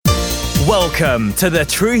Welcome to the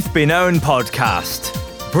Truth Be Known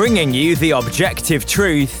podcast, bringing you the objective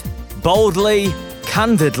truth, boldly,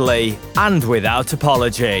 candidly, and without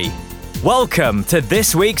apology. Welcome to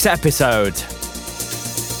this week's episode.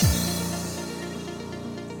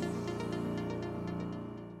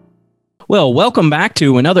 Well, welcome back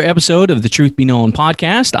to another episode of the Truth Be Known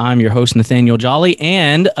podcast. I'm your host, Nathaniel Jolly,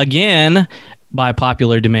 and again, by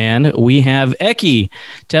popular demand, we have Eki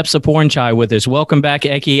Tepsapornchai with us. Welcome back,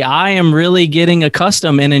 Eki. I am really getting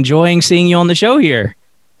accustomed and enjoying seeing you on the show here.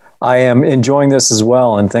 I am enjoying this as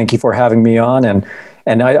well, and thank you for having me on.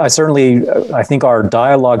 And I certainly think our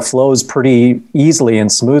dialogue flows pretty easily and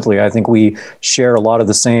smoothly. I think we share a lot of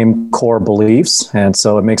the same core beliefs, and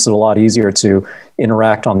so it makes it a lot easier to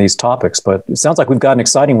interact on these topics. But it sounds like we've got an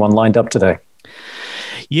exciting one lined up today.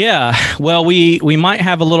 Yeah, well, we might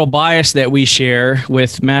have a little bias that we share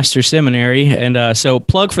with Master Seminary. And so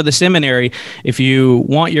plug for the seminary. If you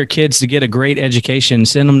want your kids to get a great education,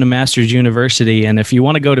 send them to Masters University. And if you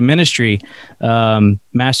want to go to ministry,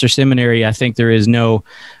 Master Seminary, I think there is no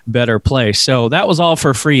better place. So that was all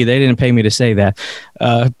for free. They didn't pay me to say that.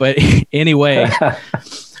 But anyway...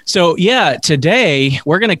 So yeah, today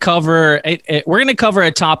we're going to cover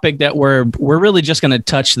a topic that we're really just going to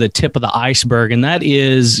touch the tip of the iceberg, and that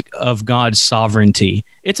is of God's sovereignty.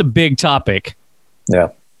 It's a big topic. Yeah.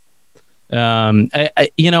 Eki,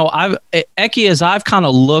 as I've kind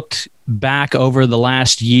of looked back over the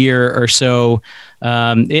last year or so,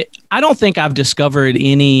 I don't think I've discovered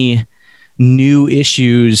any new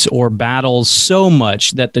issues or battles so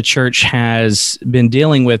much that the church has been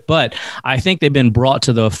dealing with, but I think they've been brought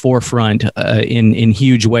to the forefront in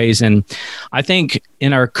huge ways. And I think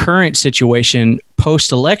in our current situation,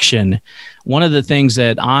 post-election, one of the things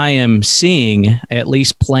that I am seeing, at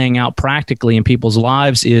least playing out practically in people's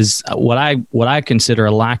lives, is what I consider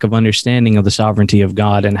a lack of understanding of the sovereignty of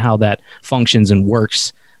God and how that functions and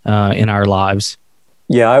works in our lives.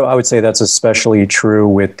 Yeah, I would say that's especially true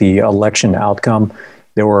with the election outcome.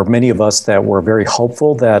 There were many of us that were very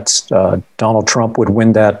hopeful that Donald Trump would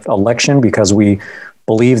win that election because we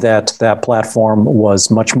believe that that platform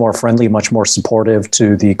was much more friendly, much more supportive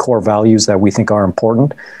to the core values that we think are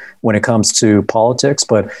important when it comes to politics.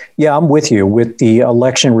 But yeah, I'm with you with the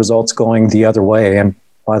election results going the other way. And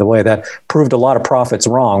by the way, that proved a lot of prophets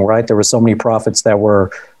wrong, right? There were so many prophets that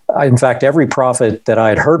were... In fact, every prophet that I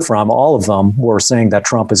had heard from, all of them were saying that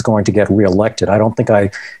Trump is going to get reelected. I don't think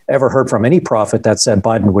I ever heard from any prophet that said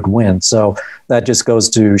Biden would win. So that just goes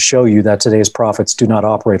to show you that today's prophets do not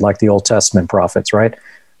operate like the Old Testament prophets, right?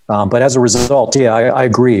 But as a result, yeah, I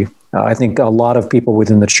agree. I think a lot of people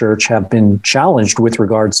within the church have been challenged with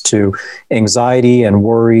regards to anxiety and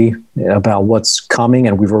worry about what's coming.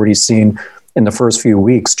 And we've already seen in the first few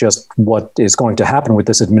weeks just what is going to happen with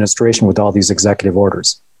this administration with all these executive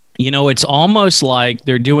orders. You know, it's almost like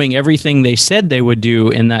they're doing everything they said they would do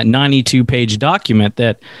in that 92-page document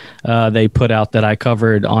that they put out that I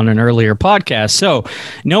covered on an earlier podcast. So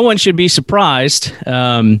no one should be surprised.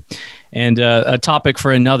 And a topic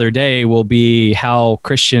for another day will be how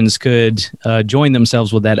Christians could join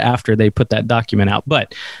themselves with that after they put that document out.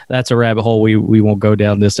 But that's a rabbit hole we won't go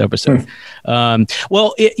down this episode.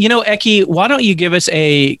 Eki, why don't you give us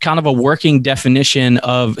a kind of a working definition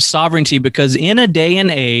of sovereignty? Because in a day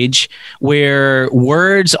and age where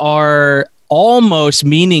words are almost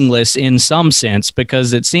meaningless in some sense,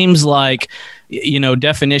 because it seems like,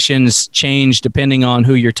 definitions change depending on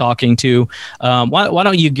who you're talking to. Why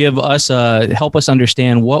don't you give us help us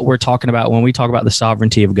understand what we're talking about when we talk about the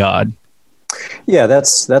sovereignty of God? Yeah,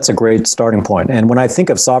 that's a great starting point. And when I think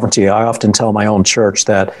of sovereignty, I often tell my own church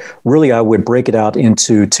that really I would break it out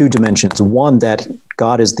into two dimensions. One, that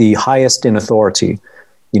God is the highest in authority.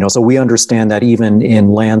 So we understand that even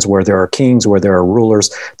in lands where there are kings, where there are rulers,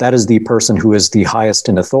 that is the person who is the highest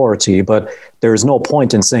in authority. But there is no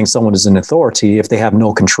point in saying someone is in authority if they have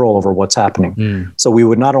no control over what's happening. So we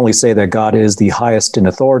would not only say that God is the highest in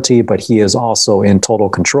authority, but he is also in total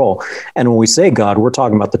control. And when we say God, we're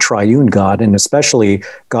talking about the triune God, and especially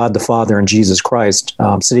God the Father and Jesus Christ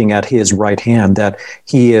sitting at his right hand, that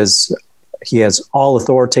he has all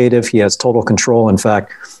authoritative, he has total control. In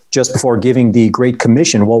fact, just before giving the Great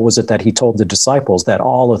Commission, what was it that he told the disciples? That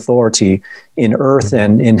all authority in earth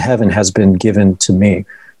and in heaven has been given to me.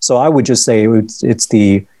 So I would just say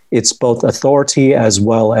it's both authority as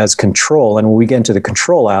well as control. And when we get into the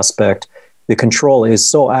control aspect, the control is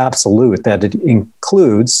so absolute that it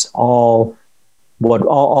includes all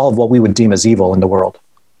of what we would deem as evil in the world.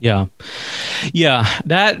 Yeah.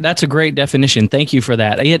 That's a great definition. Thank you for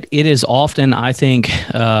that. It is often, I think,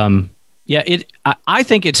 I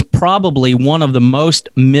think it's probably one of the most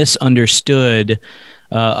misunderstood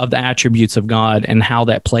of the attributes of God and how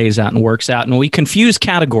that plays out and works out. And we confuse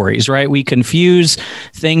categories, right? We confuse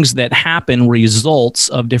things that happen, results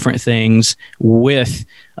of different things, with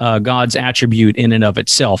God's attribute in and of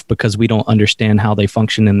itself, because we don't understand how they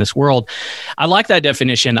function in this world. I like that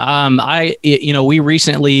definition. We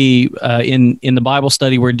recently in the Bible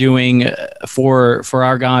study we're doing for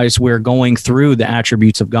our guys, we're going through the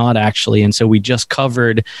attributes of God actually, and so we just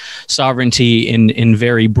covered sovereignty in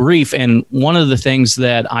very brief. And one of the things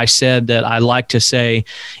that I said that I like to say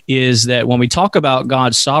is that when we talk about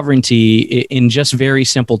God's sovereignty in just very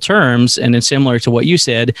simple terms, and it's similar to what you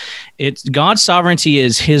said, it's God's sovereignty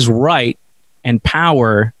is his right and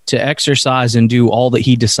power to exercise and do all that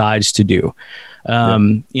he decides to do.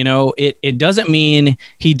 It doesn't mean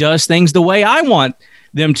he does things the way I want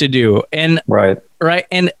them to do. And right.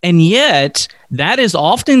 And yet that is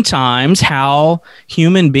oftentimes how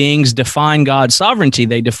human beings define God's sovereignty.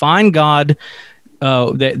 They define God,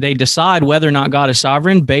 they decide whether or not God is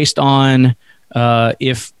sovereign based on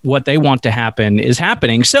if what they want to happen is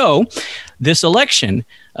happening. So this election,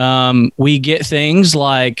 we get things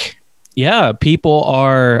like, people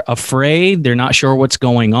are afraid. They're not sure what's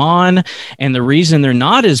going on. And the reason they're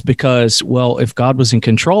not is because, well, if God was in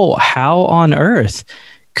control, how on earth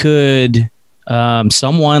could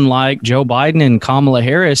someone like Joe Biden and Kamala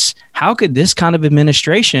Harris, how could this kind of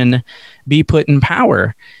administration be put in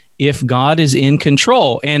power if God is in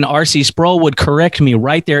control? And R.C. Sproul would correct me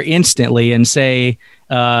right there instantly and say,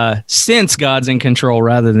 since God's in control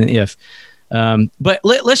rather than if. But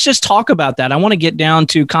let's just talk about that. I want to get down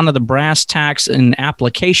to kind of the brass tacks and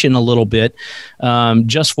application a little bit,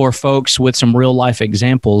 just for folks with some real life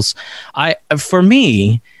examples. For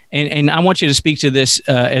me, and I want you to speak to this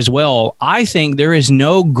as well, I think there is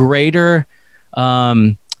no greater,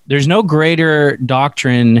 there's no greater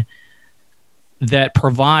doctrine that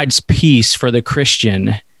provides peace for the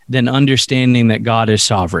Christian than understanding that God is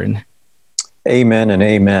sovereign. Amen and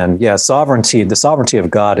amen. Yeah, sovereignty, the sovereignty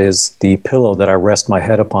of God is the pillow that I rest my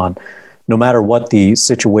head upon, no matter what the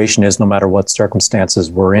situation is, no matter what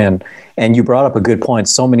circumstances we're in. And you brought up a good point.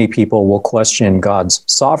 So many people will question God's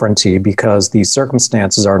sovereignty because the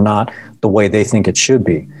circumstances are not the way they think it should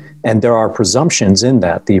be. And there are presumptions in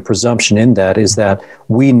that. The presumption in that is that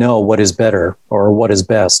we know what is better or what is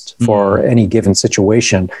best for any given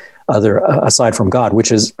situation, aside from God,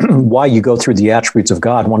 which is why you go through the attributes of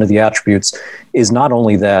God. One of the attributes is not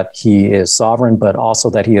only that he is sovereign, but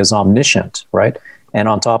also that he is omniscient, right? And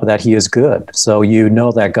on top of that, he is good. So you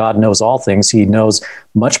know that God knows all things. He knows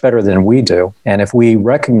much better than we do. And if we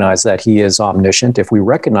recognize that he is omniscient, if we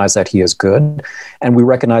recognize that he is good, and we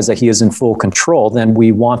recognize that he is in full control, then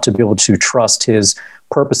we want to be able to trust his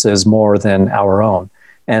purposes more than our own.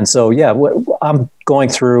 And so, I'm going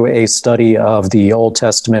through a study of the Old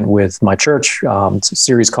Testament with my church. It's a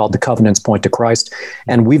series called The Covenants Point to Christ.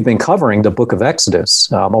 And we've been covering the book of Exodus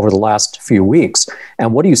over the last few weeks.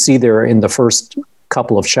 And what do you see there in the first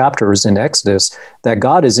couple of chapters in Exodus? That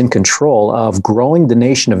God is in control of growing the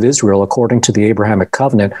nation of Israel according to the Abrahamic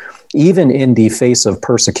covenant, even in the face of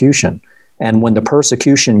persecution. And when the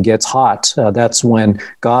persecution gets hot, that's when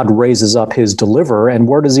God raises up his deliverer. And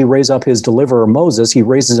where does he raise up his deliverer, Moses? He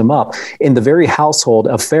raises him up in the very household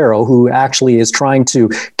of Pharaoh, who actually is trying to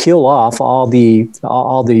kill off all the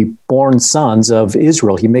born sons of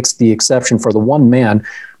Israel. He makes the exception for the one man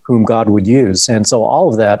whom God would use. And so all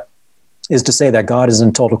of that is to say that God is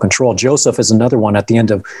in total control. Joseph is another one. At the end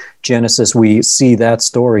of Genesis, we see that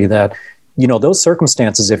story that, those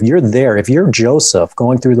circumstances, if you're there, if you're Joseph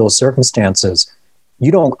going through those circumstances,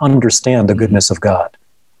 you don't understand the goodness of God.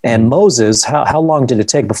 And Moses, how long did it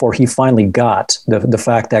take before he finally got the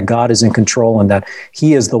fact that God is in control and that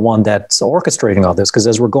he is the one that's orchestrating all this? Because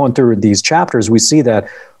as we're going through these chapters, we see that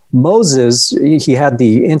Moses, he had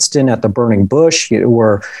the incident at the burning bush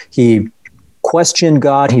where he questioned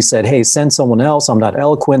God. He said, hey, send someone else. I'm not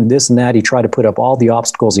eloquent, this and that. He tried to put up all the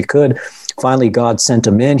obstacles he could. Finally, God sent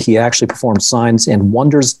him in. He actually performed signs and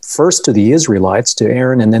wonders first to the Israelites, to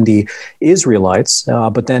Aaron, and then the Israelites.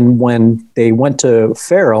 But then when they went to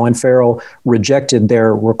Pharaoh and Pharaoh rejected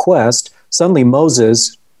their request, suddenly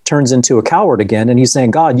Moses turns into a coward again. And he's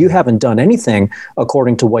saying, God, you haven't done anything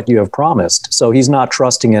according to what you have promised. So he's not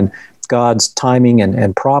trusting in God's timing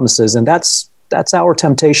and promises. And that's our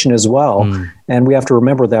temptation as well. And we have to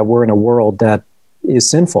remember that we're in a world that is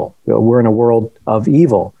sinful. We're in a world of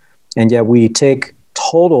evil. And yet we take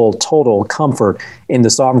total comfort in the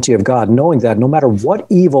sovereignty of God, knowing that no matter what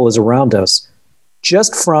evil is around us,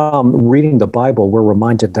 just from reading the Bible, we're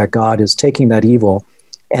reminded that God is taking that evil,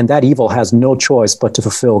 and that evil has no choice but to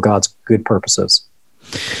fulfill God's good purposes.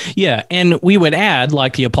 Yeah, and we would add,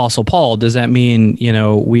 like the Apostle Paul, does that mean,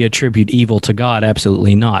 we attribute evil to God?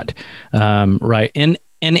 Absolutely not. Right. And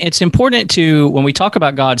it's important to, when we talk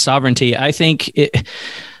about God's sovereignty, I think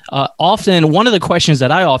often one of the questions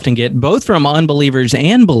that I often get, both from unbelievers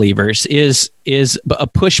and believers, is a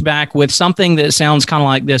pushback with something that sounds kind of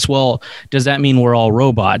like this. Well, does that mean we're all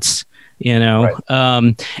robots?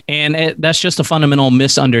 Right. And that's just a fundamental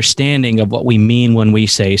misunderstanding of what we mean when we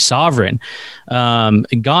say sovereign.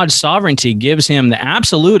 God's sovereignty gives him the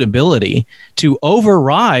absolute ability to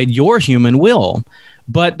override your human will.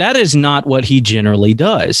 But that is not what he generally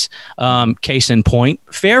does. Case in point,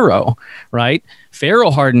 Pharaoh, right?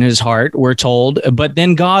 Pharaoh hardened his heart, we're told, but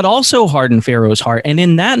then God also hardened Pharaoh's heart. And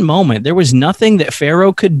in that moment, there was nothing that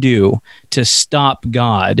Pharaoh could do to stop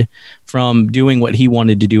God from doing what he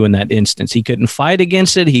wanted to do in that instance. He couldn't fight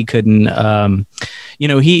against it. He couldn't,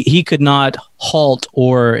 he could not halt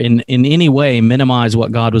or in any way minimize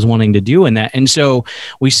what God was wanting to do in that. And so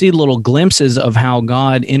we see little glimpses of how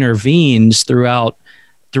God intervenes throughout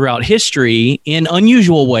history in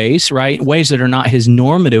unusual ways, right? Ways that are not his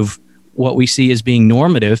normative, what we see as being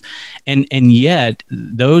normative. And yet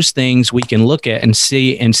those things we can look at and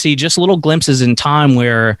see just little glimpses in time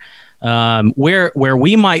where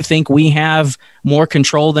we might think we have more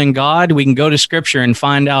control than God. We can go to scripture and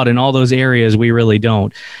find out in all those areas we really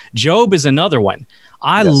don't. Job is another one.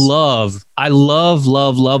 I love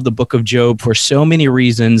the book of Job for so many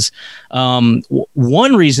reasons.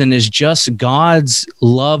 One reason is just God's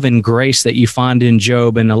love and grace that you find in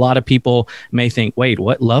Job. And a lot of people may think, wait,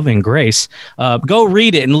 what love and grace? Go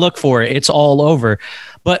read it and look for it. It's all over.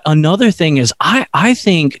 But another thing is I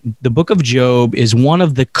think the book of Job is one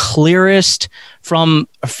of the clearest from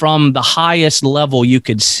the highest level you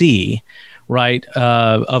could see, right,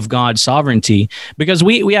 of God's sovereignty, because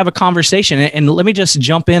we have a conversation, and let me just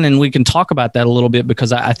jump in and we can talk about that a little bit,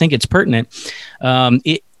 because I think it's pertinent.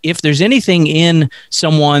 If there's anything in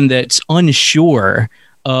someone that's unsure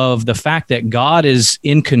of the fact that God is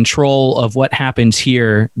in control of what happens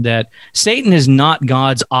here, that Satan is not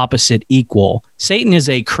God's opposite equal. Satan is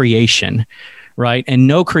a creation, right? And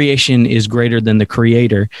no creation is greater than the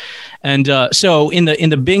Creator. And so in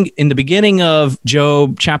the beginning of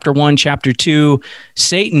Job, chapter 1, chapter 2,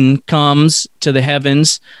 Satan comes to the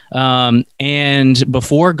heavens and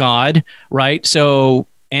before God, right? So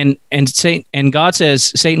and God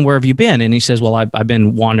says, Satan, where have you been? And he says, well, I've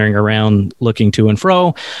been wandering around looking to and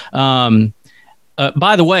fro.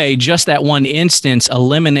 By the way, just that one instance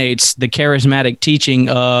eliminates the charismatic teaching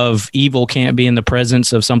of evil can't be in the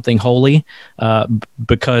presence of something holy,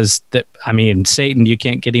 because Satan, you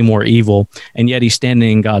can't get any more evil, and yet he's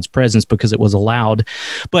standing in God's presence because it was allowed.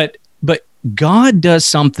 But God does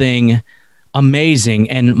something amazing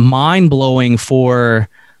and mind-blowing for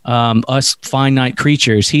us finite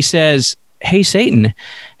creatures. He says, hey, Satan,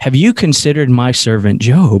 have you considered my servant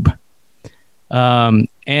Job?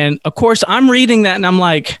 And of course, I'm reading that and I'm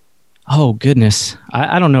like, oh, goodness,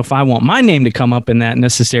 I don't know if I want my name to come up in that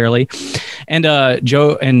necessarily. And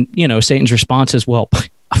Satan's response is, well,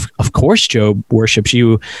 of course, Job worships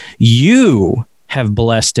you. You have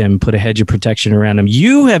blessed him, put a hedge of protection around him.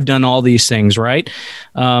 You have done all these things, right?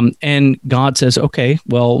 And God says, okay,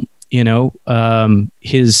 well, you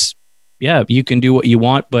can do what you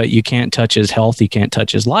want, but you can't touch his health. You can't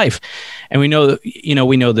touch his life. And we know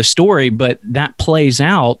the story, but that plays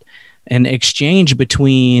out an exchange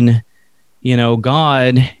between,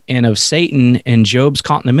 God and of Satan, and Job's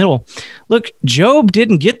caught in the middle. Look, Job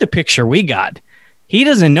didn't get the picture we got. He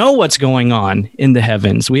doesn't know what's going on in the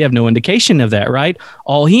heavens. We have no indication of that, right?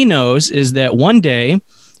 All he knows is that one day,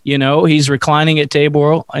 he's reclining at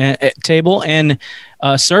table and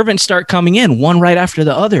servants start coming in, one right after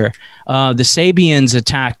the other. The Sabians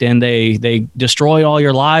attacked and they destroy all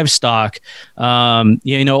your livestock.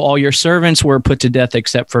 All your servants were put to death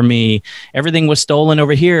except for me. Everything was stolen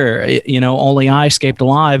over here. Only I escaped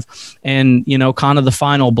alive. And, kind of the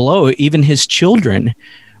final blow, even his children,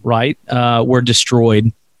 right, were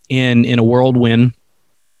destroyed in a whirlwind.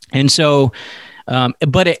 And so,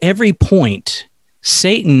 but at every point,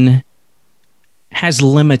 Satan has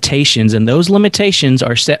limitations, and those limitations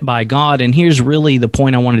are set by God. And here's really the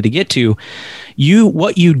point I wanted to get to.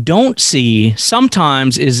 What you don't see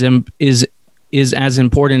sometimes is as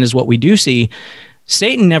important as what we do see.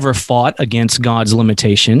 Satan never fought against God's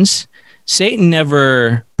limitations. Satan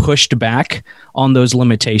never pushed back on those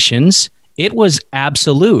limitations. It was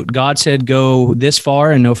absolute. God said, go this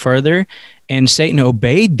far and no further. And Satan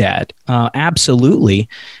obeyed that, absolutely.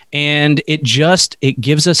 And it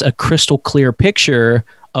gives us a crystal clear picture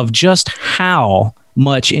of just how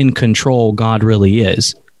much in control God really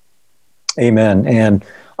is. Amen. And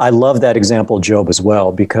I love that example of Job as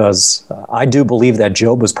well, because I do believe that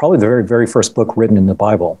Job was probably the very, very first book written in the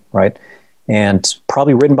Bible, right? And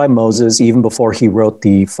probably written by Moses even before he wrote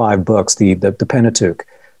the 5 books, the Pentateuch.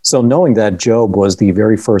 So knowing that Job was the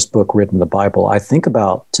very first book written in the Bible, I think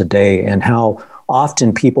about today and how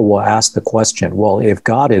often people will ask the question, well, if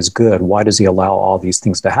God is good, why does he allow all these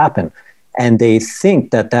things to happen? And they think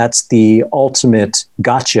that that's the ultimate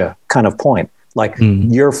gotcha kind of point. Like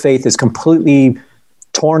your faith is completely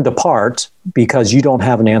torn apart because you don't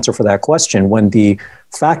have an answer for that question, when the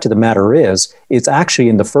fact of the matter is, it's actually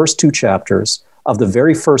in the first 2 chapters of the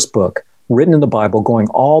very first book written in the Bible, going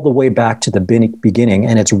all the way back to the beginning.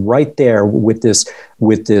 And it's right there with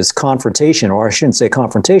this confrontation, or I shouldn't say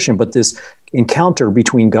confrontation, but this encounter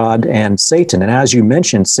between God and Satan. And as you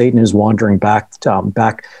mentioned, Satan is wandering back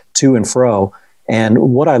to and fro. And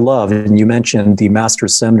what I love, and you mentioned the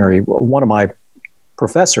Master's Seminary, one of my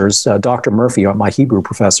professors, Dr. Murphy, my Hebrew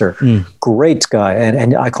professor, great guy.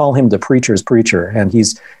 And I call him the preacher's preacher. And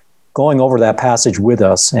he's going over that passage with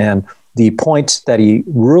us. And the point that he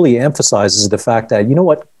really emphasizes is the fact that, you know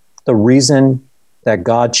what, the reason that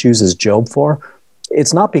God chooses Job for,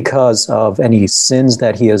 it's not because of any sins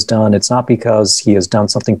that he has done. It's not because he has done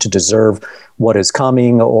something to deserve what is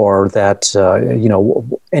coming, or that,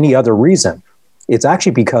 any other reason. It's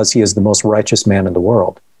actually because he is the most righteous man in the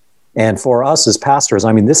world. And for us as pastors,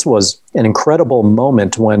 I mean, this was an incredible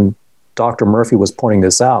moment when Dr. Murphy was pointing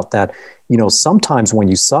this out, that, sometimes when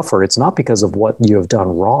you suffer, it's not because of what you have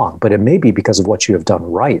done wrong, but it may be because of what you have done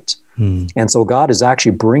right. And so God is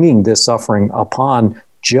actually bringing this suffering upon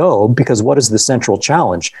Job, because what is the central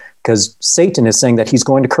challenge? Because Satan is saying that he's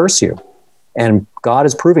going to curse you. And God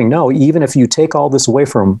is proving, no, even if you take all this away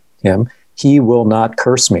from him, he will not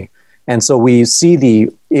curse me. And so we see the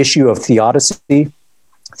issue of theodicy.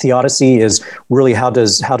 Theodicy is really how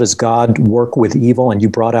does God work with evil? And you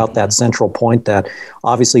brought out that central point that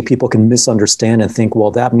obviously people can misunderstand and think,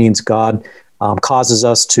 well, that means God causes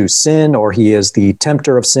us to sin, or he is the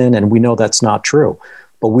tempter of sin. And we know that's not true.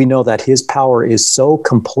 But we know that his power is so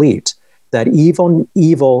complete that even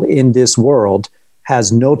evil in this world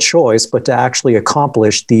has no choice but to actually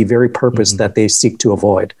accomplish the very purpose that they seek to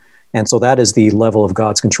avoid. And so that is the level of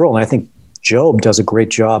God's control. And I think Job does a great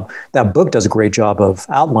job. That book does a great job of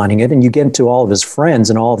outlining it. And you get into all of his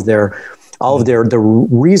friends and all of their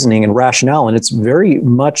reasoning and rationale. And it's very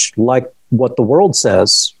much like what the world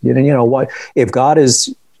says. What if God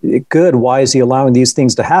is good, why is he allowing these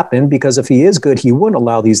things to happen? Because if he is good, he wouldn't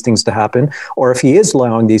allow these things to happen. Or if he is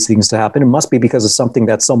allowing these things to happen, it must be because of something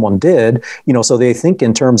that someone did. So they think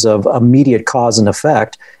in terms of immediate cause and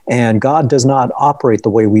effect. And God does not operate the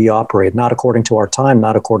way we operate, not according to our time,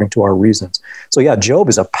 not according to our reasons. So yeah, Job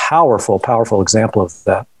is a powerful, powerful example of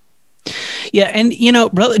that. Yeah. And,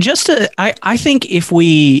 brother, I think if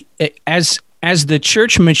we, as the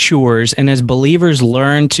church matures and as believers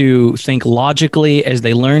learn to think logically, as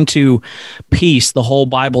they learn to piece the whole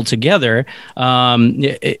Bible together,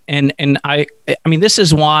 and I mean, this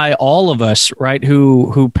is why all of us, right,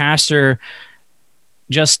 who pastor,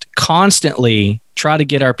 just constantly try to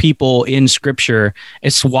get our people in Scripture.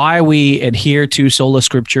 It's why we adhere to sola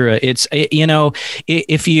scriptura. It's,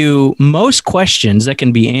 if most questions that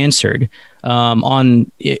can be answered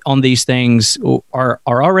on these things are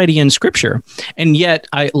already in Scripture, and yet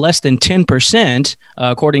less than 10%,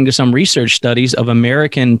 according to some research studies of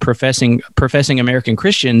professing American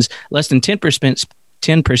Christians, less than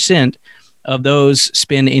 10% of those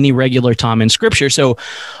spend any regular time in Scripture. So,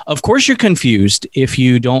 of course, you're confused if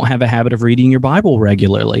you don't have a habit of reading your Bible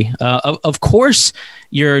regularly. Of course,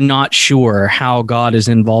 you're not sure how God is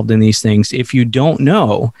involved in these things if you don't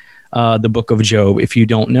know the book of Job, if you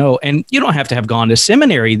don't know. And you don't have to have gone to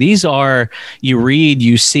seminary. These are, you read,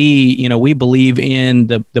 you see, we believe in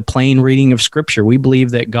the plain reading of Scripture. We believe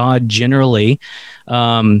that God generally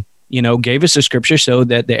gave us a Scripture so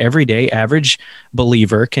that the everyday average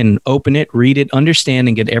believer can open it, read it, understand,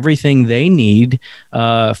 and get everything they need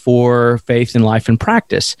for faith and life and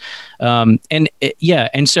practice. And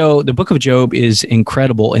so the book of Job is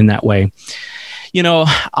incredible in that way.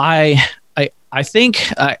 I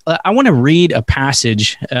think I want to read a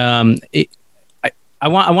passage. I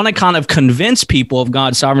want to kind of convince people of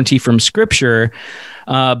God's sovereignty from Scripture,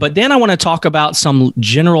 but then I want to talk about some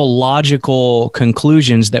general logical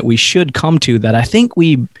conclusions that we should come to that I think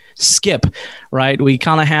we skip, right? We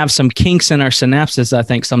kind of have some kinks in our synapses, I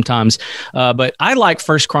think, sometimes. But I like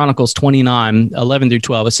 1 Chronicles 29, 11 through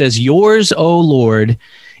 12. It says, "Yours, O Lord,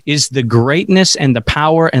 is the greatness and the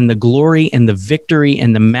power and the glory and the victory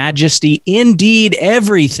and the majesty, indeed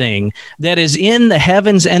everything that is in the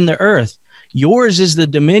heavens and the earth. Yours is the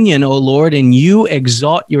dominion, O Lord, and you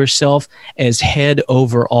exalt yourself as head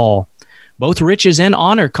over all. Both riches and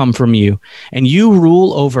honor come from you, and you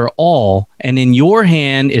rule over all, and in your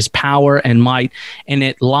hand is power and might, and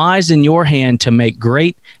it lies in your hand to make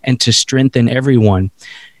great and to strengthen everyone.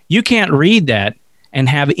 You can't read that and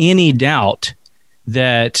have any doubt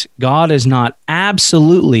that God is not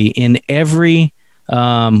absolutely in every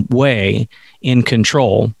way in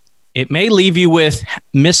control. It may leave you with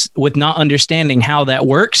not understanding how that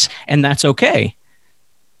works, and that's okay.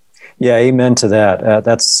 Yeah, amen to that.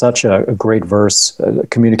 That's such a great verse,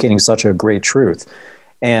 communicating such a great truth.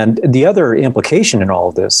 And the other implication in all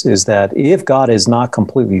of this is that if God is not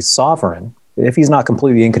completely sovereign, if he's not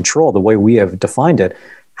completely in control the way we have defined it,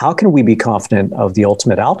 how can we be confident of the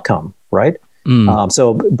ultimate outcome, right?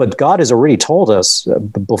 But God has already told us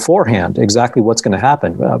beforehand exactly what's going to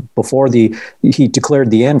happen. He declared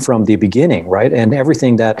the end from the beginning, right? And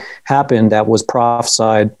everything that happened that was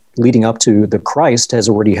prophesied leading up to the Christ has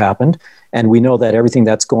already happened. And we know that everything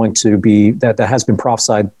that's going to be, that has been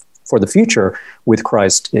prophesied for the future with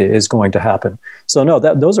Christ is going to happen. So no,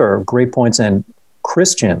 those are great points. And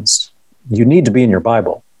Christians, you need to be in your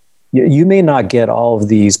Bible. You may not get all of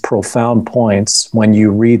these profound points when you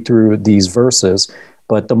read through these verses,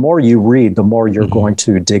 but the more you read, the more you're going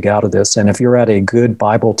to dig out of this. And if you're at a good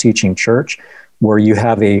Bible teaching church where you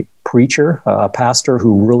have a preacher, a pastor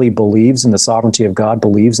who really believes in the sovereignty of God,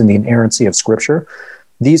 believes in the inerrancy of Scripture,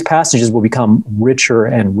 these passages will become richer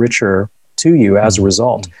and richer to you as a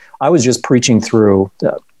result. I was just preaching through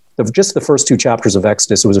just the first two chapters of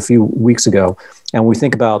Exodus. It was a few weeks ago. And we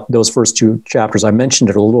think about those first two chapters. I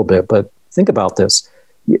mentioned it a little bit, but think about this.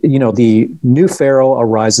 You know, the new Pharaoh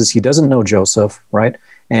arises. He doesn't know Joseph, right?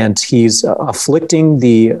 And he's afflicting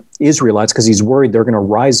the Israelites because he's worried they're going to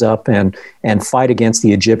rise up and fight against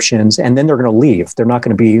the Egyptians. And then they're going to leave. They're not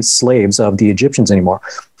going to be slaves of the Egyptians anymore.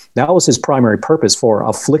 That was his primary purpose for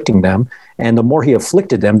afflicting them. And the more he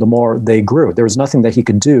afflicted them, the more they grew. There was nothing that he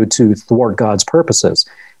could do to thwart God's purposes.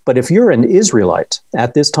 But if you're an Israelite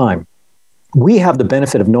at this time, we have the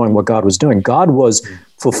benefit of knowing what God was doing. God was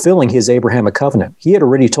fulfilling his Abrahamic covenant. He had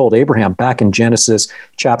already told Abraham back in Genesis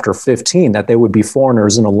chapter 15 that they would be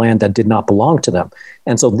foreigners in a land that did not belong to them.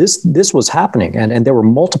 And so this was happening, and they were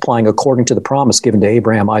multiplying according to the promise given to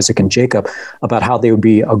Abraham, Isaac, and Jacob about how they would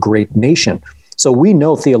be a great nation. So we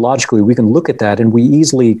know theologically, we can look at that and we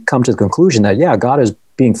easily come to the conclusion that, yeah, God is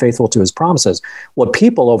being faithful to his promises. What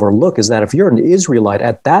people overlook is that if you're an Israelite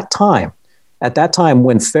at that time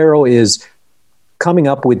when Pharaoh is coming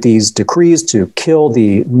up with these decrees to kill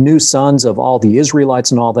the new sons of all the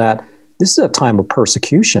Israelites and all that, this is a time of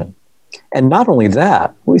persecution. And not only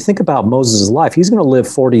that, when we think about Moses' life, he's going to live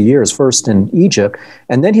 40 years first in Egypt,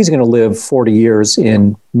 and then he's going to live 40 years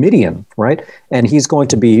in Midian, right? And he's going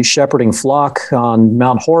to be shepherding flock on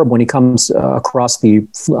Mount Horeb when he comes across the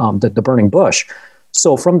burning bush.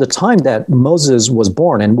 So from the time that Moses was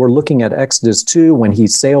born, and we're looking at Exodus 2, when he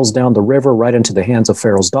sails down the river right into the hands of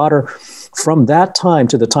Pharaoh's daughter, from that time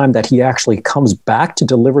to the time that he actually comes back to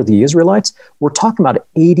deliver the Israelites, we're talking about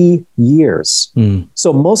 80 years.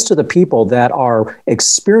 So most of the people that are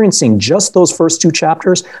experiencing just those first two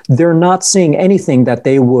chapters, they're not seeing anything that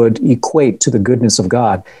they would equate to the goodness of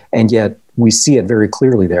God. And yet we see it very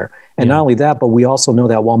clearly there. And not only that, but we also know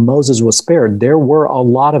that while Moses was spared, there were a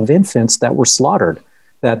lot of infants that were slaughtered,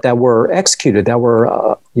 that were executed, that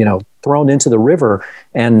were thrown into the river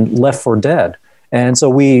and left for dead. And so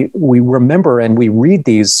we remember and we read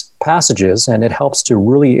these passages, and it helps to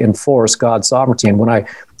really enforce God's sovereignty. And when I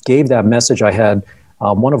gave that message, I had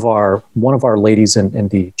one of our ladies in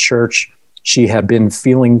the church. She had been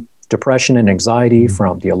feeling depression and anxiety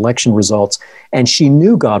from the election results, and she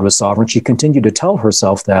knew God was sovereign. She continued to tell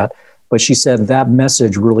herself that, but she said that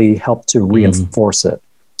message really helped to reinforce it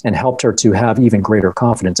and helped her to have even greater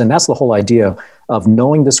confidence. And that's the whole idea of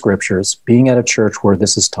knowing the scriptures, being at a church where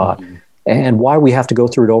this is taught, and why we have to go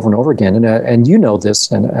through it over and over again. And you know this,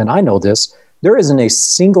 and I know this. There isn't a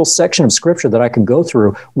single section of scripture that I can go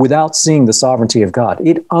through without seeing the sovereignty of God.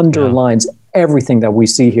 It underlines everything that we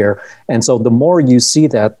see here. And so the more you see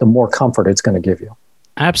that, the more comfort it's going to give you.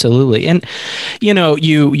 Absolutely. And,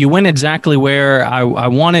 you went exactly where I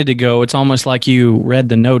wanted to go. It's almost like you read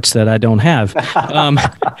the notes that I don't have.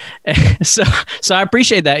 So I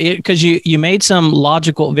appreciate that, because you made some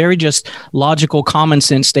very logical, common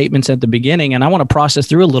sense statements at the beginning. And I want to process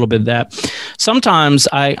through a little bit of that. Sometimes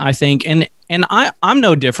I think, and And I'm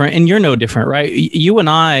no different, and you're no different, right? You and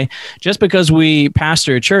I, just because we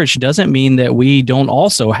pastor a church doesn't mean that we don't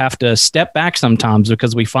also have to step back sometimes,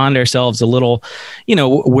 because we find ourselves a little,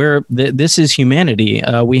 this is humanity.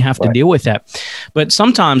 We have to deal with that. But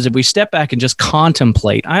sometimes if we step back and just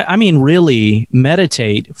contemplate, I mean, really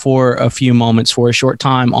meditate for a few moments, for a short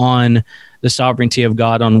time, on the sovereignty of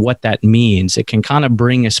God, on what that means, it can kind of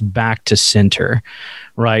bring us back to center,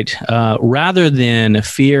 right? Rather than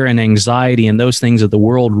fear and anxiety and those things of the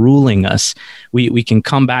world ruling us, we can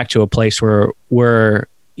come back to a place where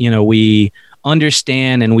we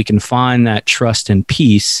understand and we can find that trust and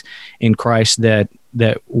peace in Christ that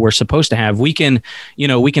we're supposed to have. We can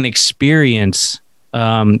experience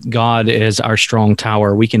God as our strong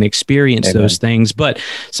tower. We can experience Amen. those things, but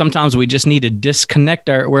sometimes we just need to disconnect.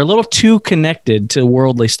 We're a little too connected to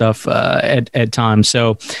worldly stuff at times.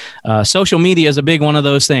 So social media is a big one of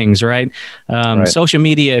those things, right? Social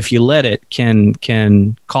media, if you let it,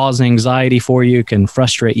 can cause anxiety for you, can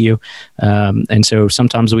frustrate you. And so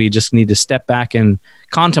sometimes we just need to step back and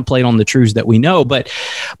contemplate on the truths that we know. But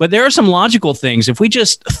there are some logical things. If we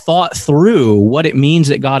just thought through what it means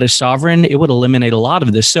that God is sovereign, it would eliminate a lot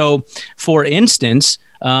of this. So, for instance,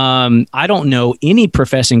 I don't know any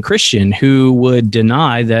professing Christian who would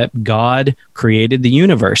deny that God created the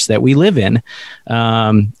universe that we live in.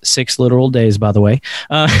 6 literal days, by the way.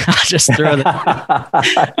 I'll just throw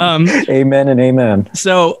that. Amen and amen.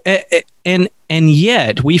 So, and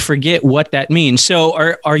yet we forget what that means. So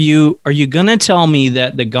are you going to tell me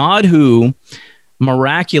that the God who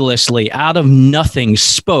miraculously out of nothing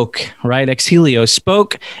spoke, right? Ex nihilo,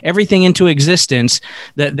 spoke everything into existence,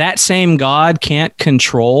 that same God can't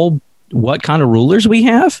control what kind of rulers we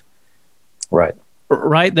have? Right.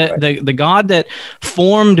 Right. The God that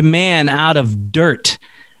formed man out of dirt,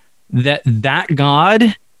 that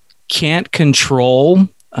God can't control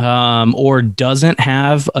or doesn't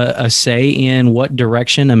have a say in what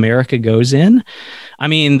direction America goes in. I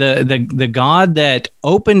mean, the God that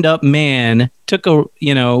opened up man, took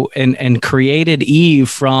and created Eve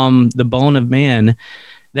from the bone of man,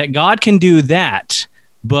 that God can do that,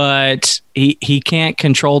 but he can't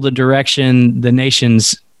control the direction the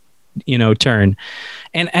nations, turn.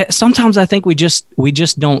 And sometimes I think we just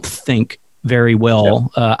don't think very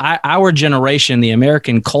well. Yeah. Our generation, the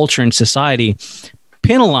American culture and society,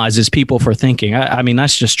 penalizes people for thinking. I mean,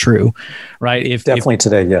 that's just true, right? Definitely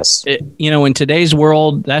today, yes. In today's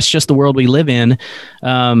world, that's just the world we live in.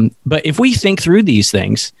 But if we think through these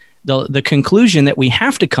things, the conclusion that we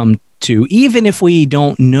have to come to, even if we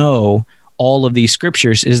don't know all of these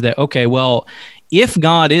scriptures, is that, okay, well, if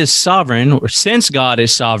God is sovereign, or since God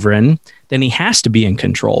is sovereign, then he has to be in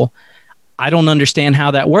control. I don't understand how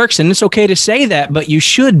that works. And it's okay to say that, but you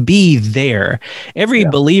should be there. Every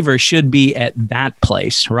believer should be at that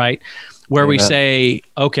place, right? Where we say,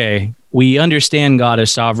 okay, we understand God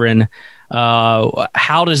is sovereign.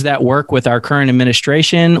 How does that work with our current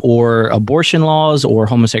administration or abortion laws or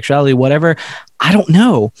homosexuality, whatever? I don't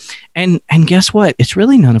know. And guess what? It's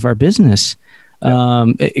really none of our business.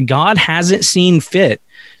 God hasn't seen fit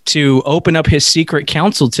to open up his secret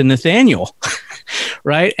counsel to Nathaniel.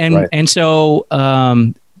 Right. And so,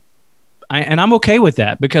 I'm okay with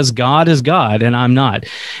that, because God is God and I'm not.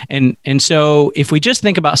 And so if we just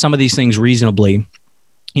think about some of these things reasonably,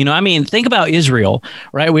 think about Israel,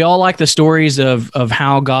 right? We all like the stories of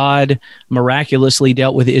how God miraculously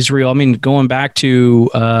dealt with Israel. I mean, going back to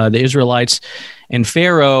the Israelites and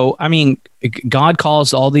Pharaoh, God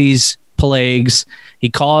caused all these plagues. He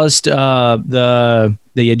caused the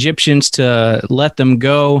Egyptians to let them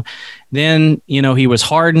go. Then, he was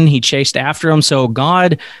hardened. He chased after them. So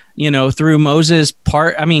God, through Moses,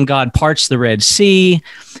 God parts the Red Sea.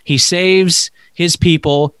 He saves his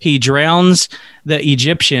people. He drowns the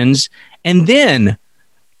Egyptians. And then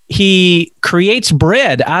he creates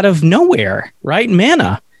bread out of nowhere, right?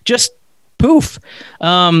 Manna, just poof.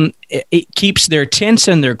 It keeps their tents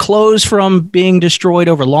and their clothes from being destroyed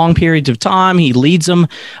over long periods of time. He leads them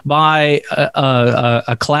by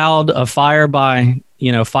a cloud of fire by,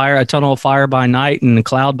 a tunnel of fire by night and a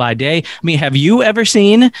cloud by day. I mean, have you ever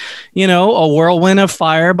seen, a whirlwind of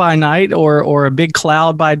fire by night or a big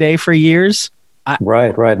cloud by day for years?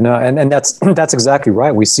 Right. No, and that's exactly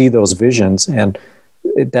right. We see those visions, and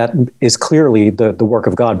that is clearly the work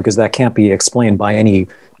of God, because that can't be explained by any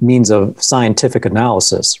means of scientific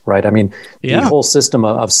analysis, right? The whole system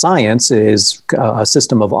of science is a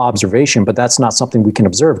system of observation, but that's not something we can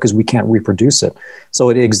observe because we can't reproduce it. So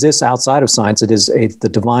it exists outside of science. It is the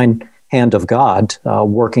divine hand of God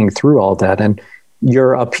working through all that. And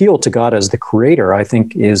your appeal to God as the creator, I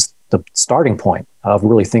think, is the starting point of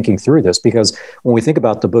really thinking through this. Because when we think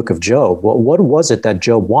about the book of Job, what was it that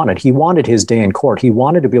Job wanted? He wanted his day in court. He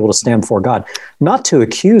wanted to be able to stand before God, not to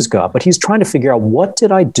accuse God, but he's trying to figure out, what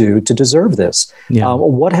did I do to deserve this? Yeah.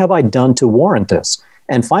 What have I done to warrant this?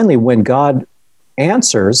 And finally, when God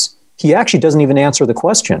answers, he actually doesn't even answer the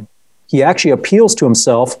question. He actually appeals to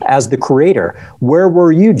himself as the creator. Where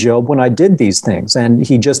were you, Job, when I did these things? And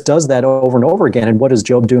he just does that over and over again. And what does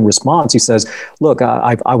Job do in response? He says, look,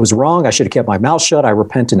 I was wrong. I should have kept my mouth shut. I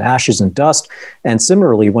repent in ashes and dust. And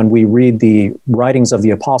similarly, when we read the writings of the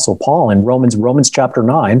Apostle Paul in Romans chapter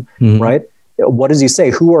 9, right? What does he say?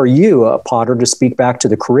 Who are you, a potter, to speak back to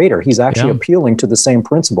the creator? He's actually appealing to the same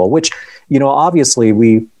principle, which, obviously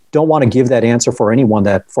we don't want to give that answer for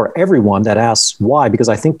everyone that asks why, because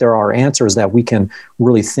I think there are answers that we can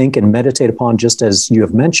really think and meditate upon, just as you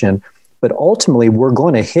have mentioned. But ultimately, we're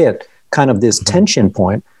going to hit kind of this tension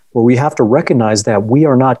point where we have to recognize that we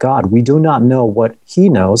are not God. We do not know what he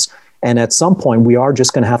knows. And at some point, we are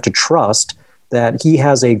just going to have to trust that he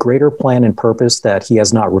has a greater plan and purpose that he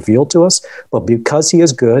has not revealed to us. But because he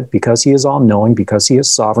is good, because he is all-knowing, because he is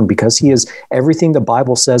sovereign, because he is everything the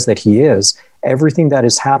Bible says that he is, everything that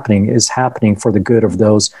is happening for the good of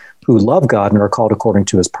those who love God and are called according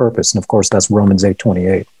to his purpose. And of course, that's Romans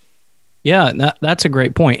 8:28. Yeah, that's a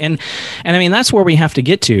great point. And I mean, that's where we have to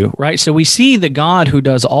get to, right? So we see the God who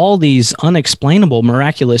does all these unexplainable,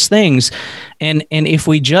 miraculous things. And if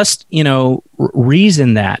we just,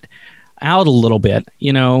 reason that out a little bit,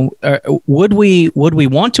 would we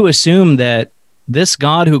want to assume that this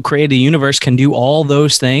God who created the universe can do all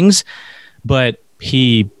those things, but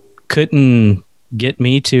he couldn't get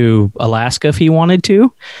me to Alaska if he wanted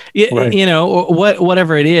to, right.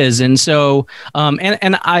 Whatever it is. And so,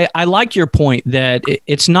 and I like your point that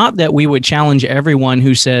it's not that we would challenge everyone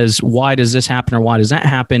who says, why does this happen or why does that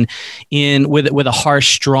happen with a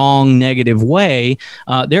harsh, strong, negative way.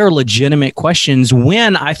 There are legitimate questions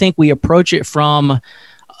when I think we approach it from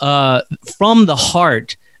the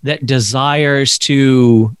heart that desires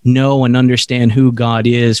to know and understand who God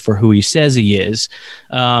is for who he says he is.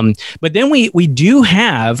 But then we do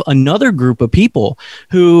have another group of people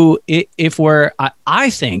who, I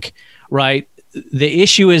think, right, the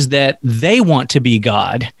issue is that they want to be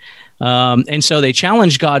God. And so they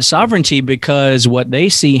challenge God's sovereignty because what they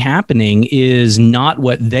see happening is not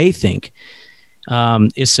what they think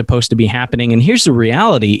is supposed to be happening. And here's the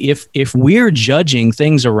reality. If we're judging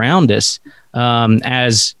things around us,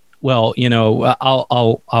 as well,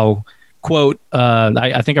 I'll quote,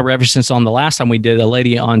 I think I referenced this on the last time we did, a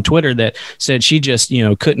lady on Twitter that said she just,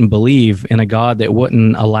 couldn't believe in a God that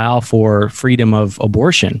wouldn't allow for freedom of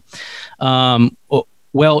abortion.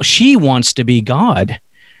 Well, she wants to be God,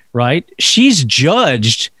 right? She's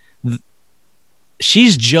judged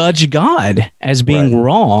God as being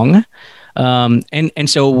wrong. And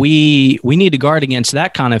so we need to guard against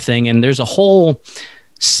that kind of thing. And there's a whole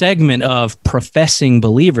segment of professing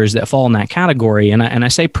believers that fall in that category. And I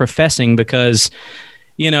say professing because,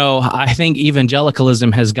 I think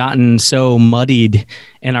evangelicalism has gotten so muddied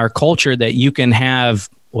in our culture that you can have,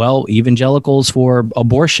 evangelicals for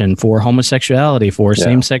abortion, for homosexuality, for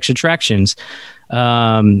same-sex attractions,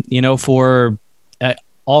 for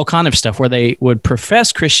all kind of stuff where they would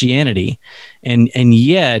profess Christianity and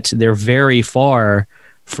yet they're very far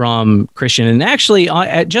from Christian. And actually,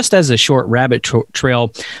 just as a short rabbit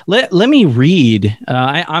trail, let me read.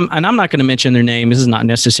 I'm not going to mention their name. This is not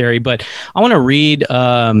necessary, but I want to read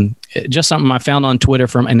just something I found on Twitter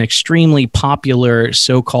from an extremely popular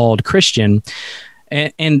so-called Christian.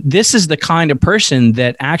 And this is the kind of person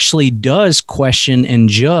that actually does question and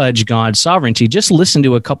judge God's sovereignty. Just listen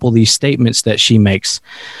to a couple of these statements that she makes.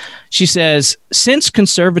 She says, "Since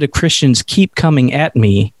conservative Christians keep coming at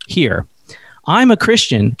me here, I'm a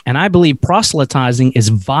Christian, and I believe proselytizing is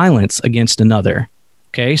violence against another."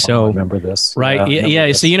 Okay, so I remember this, right?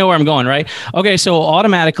 Yeah. So you know where I'm going, right? Okay, so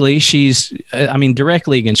automatically she's,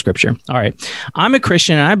 directly against Scripture. All right, I'm a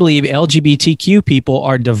Christian, and I believe LGBTQ people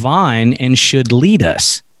are divine and should lead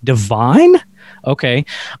us. Divine? Okay,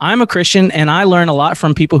 I'm a Christian, and I learn a lot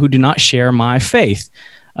from people who do not share my faith.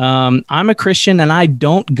 I'm a Christian, and I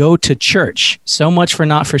don't go to church. So much for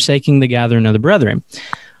not forsaking the gathering of the brethren.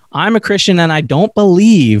 I'm a Christian and I don't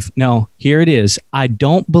believe, here it is, I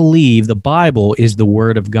don't believe the Bible is the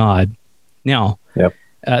Word of God. Now,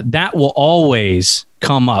 that will always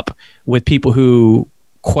come up with people who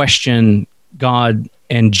question God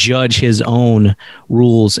and judge his own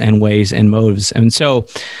rules and ways and motives. And so,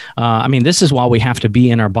 this is why we have to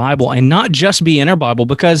be in our Bible, and not just be in our Bible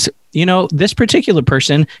because, this particular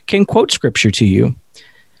person can quote Scripture to you,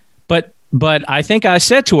 but But I think I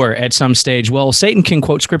said to her at some stage, well, Satan can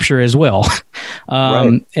quote scripture as well.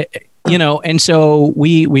 Right. And so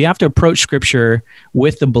we have to approach scripture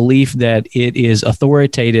with the belief that it is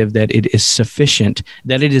authoritative, that it is sufficient,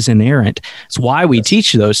 that it is inerrant. It's why we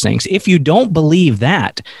teach those things. If you don't believe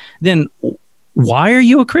that, then why are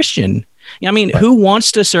you a Christian? I mean, who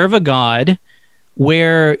wants to serve a God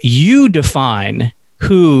where you define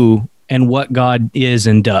who and what God is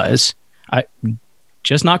and does?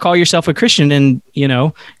 Just not call yourself a Christian and,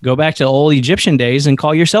 go back to old Egyptian days and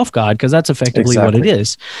call yourself God, because that's effectively what it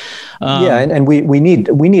is. And we need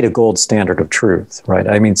a gold standard of truth, right?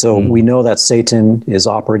 I mean, so we know that Satan is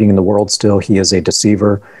operating in the world still. He is a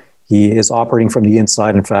deceiver. He is operating from the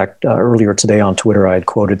inside. In fact, earlier today on Twitter, I had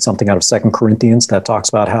quoted something out of 2 Corinthians that talks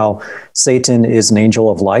about how Satan is an angel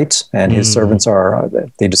of light, and his servants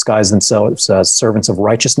they disguise themselves as servants of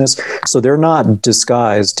righteousness. So they're not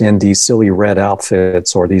disguised in these silly red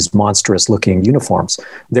outfits or these monstrous looking uniforms.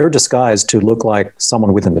 They're disguised to look like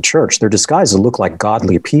someone within the church. They're disguised to look like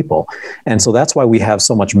godly people. And so that's why we have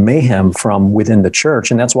so much mayhem from within the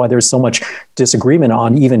church. And that's why there's so much disagreement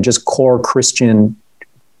on even just core Christian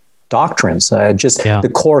doctrines,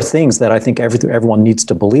 the core things that I think everyone needs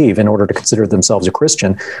to believe in order to consider themselves a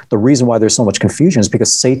Christian. The reason why there's so much confusion is because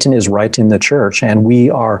Satan is right in the church, and we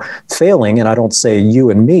are failing, and I don't say you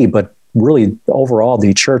and me, but really overall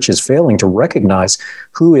the church is failing to recognize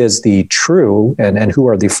who is the true and who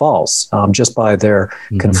are the false, just by their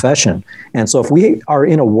confession. And so if we are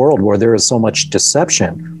in a world where there is so much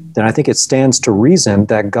deception, then I think it stands to reason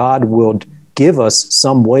that God would give us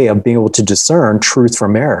some way of being able to discern truth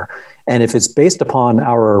from error. And if it's based upon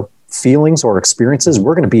our feelings or experiences,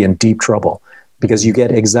 we're going to be in deep trouble, because you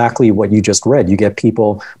get exactly what you just read. You get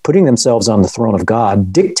people putting themselves on the throne of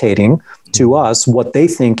God, dictating to us what they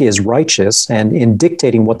think is righteous. And in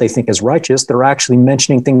dictating what they think is righteous, they're actually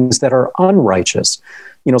mentioning things that are unrighteous.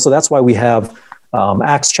 So that's why we have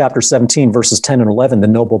Acts chapter 17, verses 10 and 11, the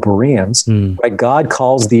noble Bereans. Right? God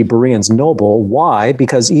calls the Bereans noble. Why?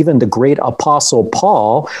 Because even the great apostle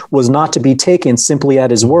Paul was not to be taken simply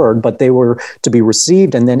at his word, but they were to be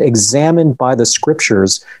received and then examined by the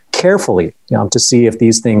scriptures carefully, to see if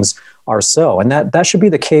these things are so. And that should be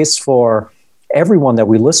the case for everyone that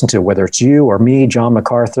we listen to, whether it's you or me, John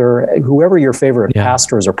MacArthur, whoever your favorite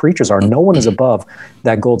pastors or preachers are. No one is above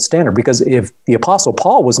that gold standard, because if the apostle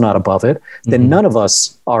Paul was not above it, then none of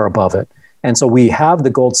us are above it. And so we have the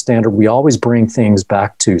gold standard. We always bring things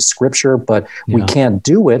back to scripture, but we can't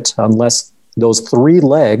do it unless those three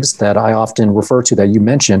legs that I often refer to, that you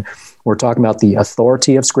mentioned. We're talking about the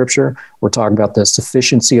authority of Scripture, we're talking about the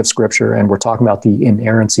sufficiency of Scripture, and we're talking about the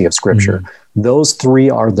inerrancy of Scripture. Those three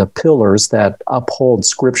are the pillars that uphold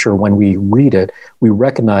Scripture. When we read it, we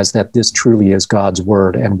recognize that this truly is God's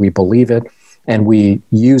word, and we believe it, and we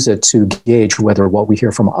use it to gauge whether what we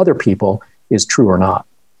hear from other people is true or not.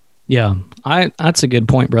 Yeah, that's a good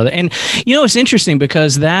point, brother. And it's interesting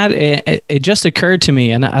because that it just occurred to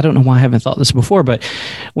me, and I don't know why I haven't thought this before, but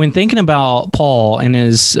when thinking about Paul and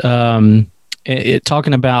his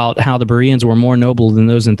talking about how the Bereans were more noble than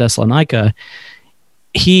those in Thessalonica,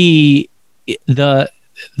 the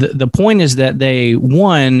point is that they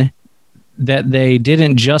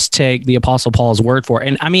didn't just take the Apostle Paul's word for it.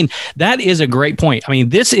 And I mean, that is a great point. I mean,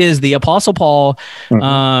 this is the Apostle Paul,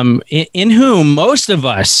 in whom most of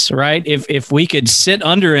us, right, if we could sit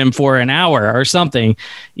under him for an hour or something,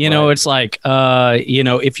 it's like,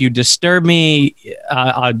 if you disturb me,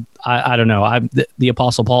 I don't know, the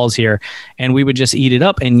Apostle Paul's here, and we would just eat it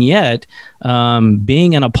up. And yet,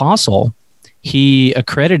 being an apostle, he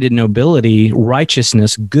accredited nobility,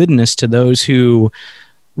 righteousness, goodness to those who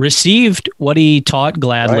received what he taught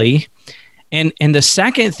gladly. Right. And the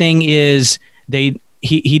second thing is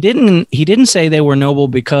he didn't say they were noble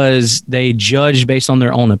because they judged based on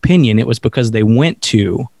their own opinion. It was because they went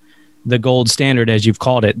to the gold standard, as you've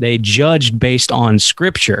called it. They judged based on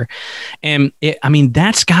scripture. And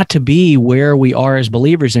that's got to be where we are as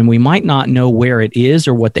believers. And we might not know where it is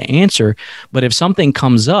or what the answer, but if something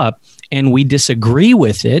comes up and we disagree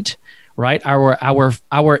with it, right,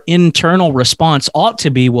 our internal response ought to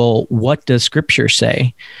be, well, what does Scripture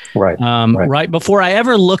say? Right. Right. Before I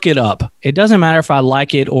ever look it up, it doesn't matter if I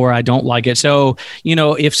like it or I don't like it. So,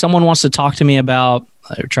 if someone wants to talk to me about,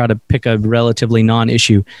 try to pick a relatively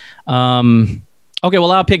non-issue. Okay,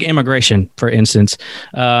 well, I'll pick immigration, for instance.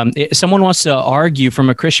 If someone wants to argue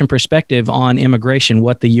from a Christian perspective on immigration,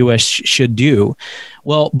 what the U.S. should do.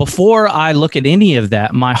 Well, before I look at any of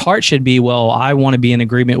that, my heart should be, well, I want to be in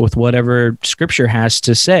agreement with whatever Scripture has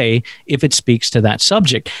to say if it speaks to that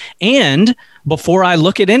subject. And before I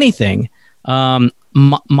look at anything,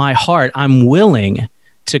 my heart, I'm willing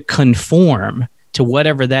to conform to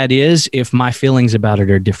whatever that is if my feelings about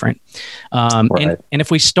it are different. And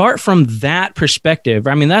if we start from that perspective,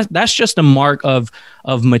 I mean, that's just a mark of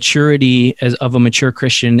maturity of a mature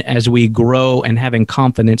Christian as we grow and having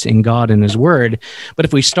confidence in God and his word. But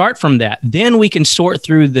if we start from that, then we can sort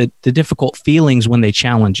through the difficult feelings when they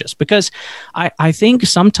challenge us. Because I think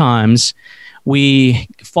sometimes we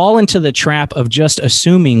fall into the trap of just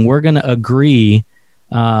assuming we're going to agree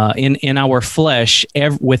in our flesh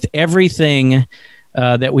with everything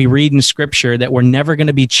that we read in Scripture, that we're never going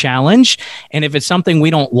to be challenged. And if it's something we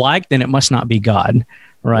don't like, then it must not be God,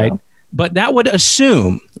 right? Yeah. But that would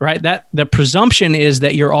assume, right, that the presumption is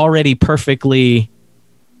that you're already perfectly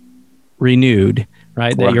renewed,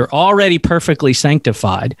 right? That you're already perfectly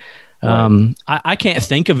sanctified. I can't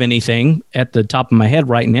think of anything at the top of my head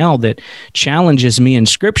right now that challenges me in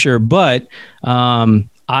Scripture, but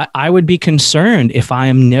I would be concerned if I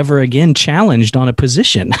am never again challenged on a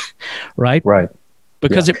position, right? Right.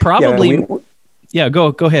 Because it probably,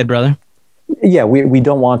 go ahead, brother. Yeah, we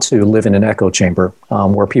don't want to live in an echo chamber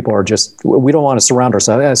where people are we don't want to surround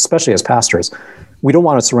ourselves, especially as pastors, we don't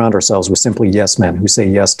want to surround ourselves with simply yes men who say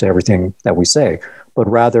yes to everything that we say, but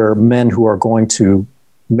rather men who are going to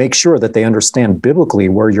make sure that they understand biblically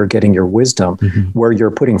where you're getting your wisdom, where you're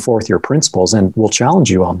putting forth your principles, and will challenge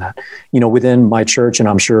you on that. Within my church, and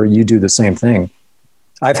I'm sure you do the same thing,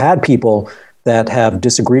 I've had people that have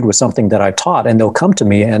disagreed with something that I taught, and they'll come to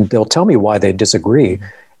me and they'll tell me why they disagree.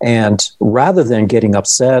 And rather than getting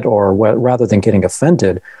upset or rather than getting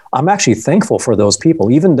offended, I'm actually thankful for those people.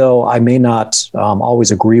 Even though I may not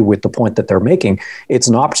always agree with the point that they're making, it's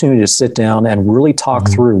an opportunity to sit down and really talk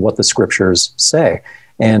through what the Scriptures say.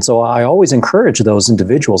 And so I always encourage those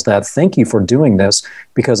individuals that thank you for doing this,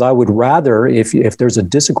 because I would rather, if there's a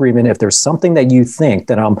disagreement, if there's something that you think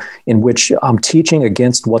that in which I'm teaching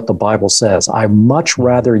against what the Bible says, I much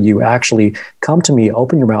rather you actually come to me,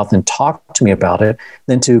 open your mouth and talk to me about it,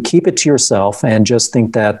 than to keep it to yourself and just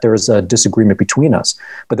think that there's a disagreement between us.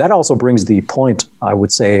 But that also brings the point, I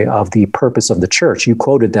would say, of the purpose of the church. You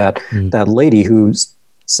quoted that lady who's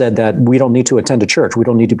said that we don't need to attend a church. We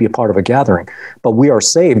don't need to be a part of a gathering, but we are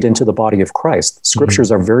saved into the body of Christ. Scriptures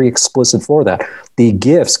are very explicit for that. The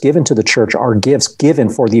gifts given to the church are gifts given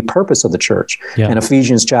for the purpose of the church. And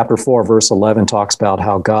Ephesians chapter 4, verse 11 talks about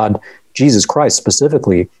how God, Jesus Christ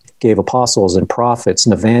specifically, gave apostles and prophets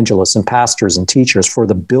and evangelists and pastors and teachers for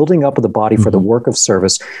the building up of the body, for the work of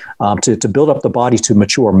service, to build up the body to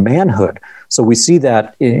mature manhood. So we see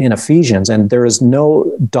that in Ephesians, and there is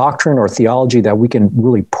no doctrine or theology that we can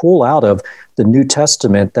really pull out of the New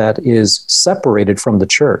Testament that is separated from the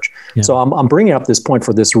church. So I'm bringing up this point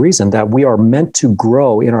for this reason, that we are meant to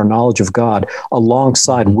grow in our knowledge of God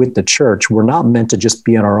alongside with the church. We're not meant to just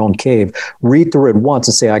be in our own cave, read through it once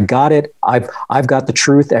and say, I got it, I've got the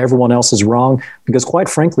truth, everyone else is wrong. Because quite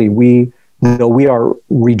frankly, though we are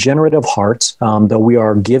regenerative hearts, though we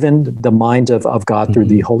are given the mind of God through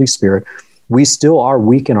the Holy Spirit, we still are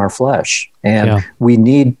weak in our flesh. And we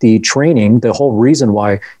need the training. The whole reason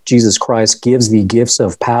why Jesus Christ gives the gifts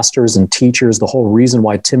of pastors and teachers, the whole reason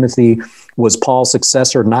why Timothy was Paul's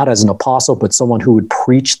successor, not as an apostle, but someone who would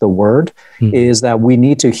preach the word, is that we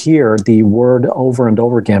need to hear the word over and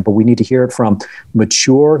over again, but we need to hear it from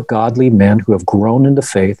mature, godly men who have grown in the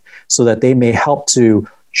faith, so that they may help to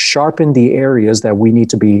sharpen the areas that we need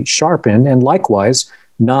to be sharpened, and likewise,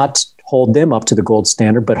 not hold them up to the gold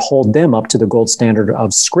standard, but hold them up to the gold standard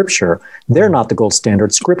of Scripture. They're not the gold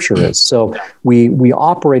standard, Scripture is. So we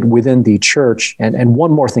operate within the church. And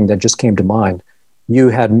one more thing that just came to mind. You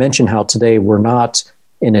had mentioned how today we're not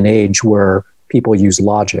in an age where people use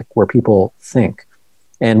logic, where people think.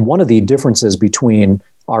 And one of the differences between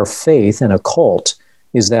our faith and a cult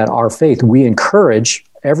is that our faith, we encourage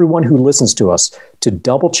everyone who listens to us to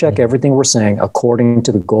double check everything we're saying according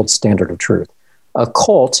to the gold standard of truth. A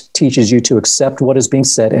cult teaches you to accept what is being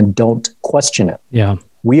said and don't question it.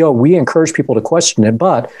 We encourage people to question it,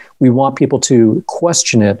 but we want people to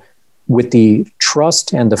question it with the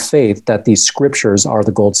trust and the faith that these Scriptures are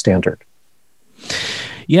the gold standard.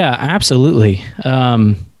 Yeah, absolutely.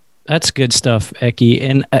 That's good stuff, Eki.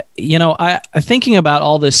 And, I thinking about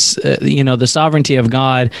all this, the sovereignty of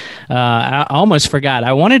God, I almost forgot.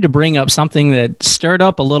 I wanted to bring up something that stirred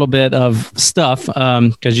up a little bit of stuff,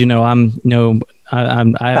 because,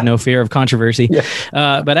 I have no fear of controversy.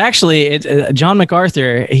 But actually, John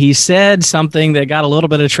MacArthur, he said something that got a little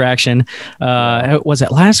bit of traction. Was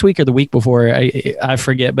it last week or the week before? I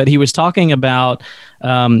forget. But he was talking about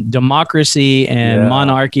democracy and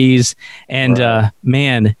monarchies.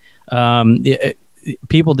 And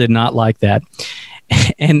people did not like that.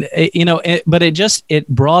 but it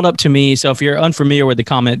brought up to me. So if you're unfamiliar with the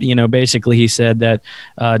comment, basically he said that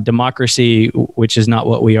democracy, which is not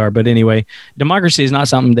what we are, but anyway, democracy is not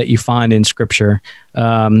something that you find in Scripture.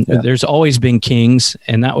 There's always been kings,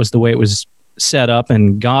 and that was the way it was set up,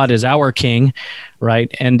 and God is our king,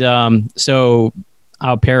 right? And so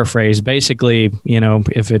I'll paraphrase. Basically,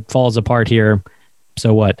 if it falls apart here,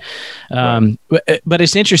 so what? Right. But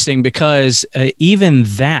it's interesting because even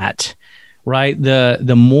that, right?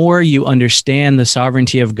 The more you understand the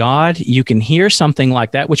sovereignty of God, you can hear something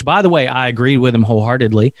like that, which, by the way, I agree with him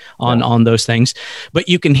wholeheartedly on those things. But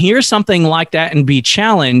you can hear something like that and be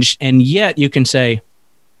challenged, and yet you can say,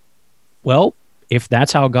 well, if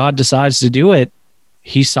that's how God decides to do it,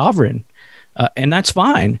 he's sovereign. And that's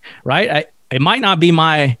fine, right? It might not be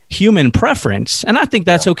my human preference, and I think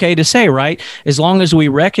that's okay to say, right? As long as we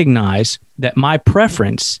recognize that my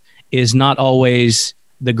preference is not always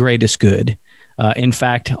the greatest good. In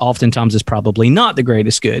fact, oftentimes it's probably not the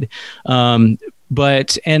greatest good. So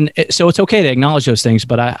it's okay to acknowledge those things,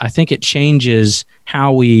 but I think it changes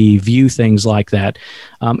how we view things like that,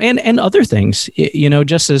 and other things.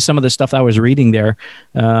 Just as some of the stuff I was reading there.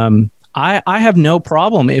 I have no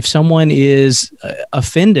problem if someone is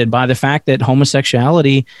offended by the fact that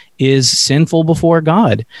homosexuality is sinful before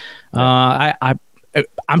God.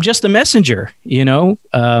 I'm just a messenger,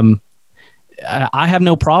 I have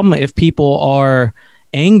no problem if people are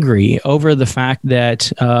angry over the fact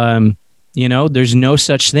that, there's no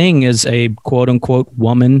such thing as a quote unquote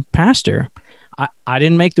woman pastor. I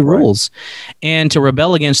didn't make the rules. And to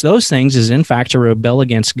rebel against those things is, in fact, to rebel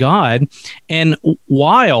against God. And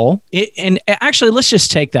actually, let's just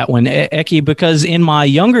take that one, Eki, because in my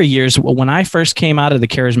younger years, when I first came out of the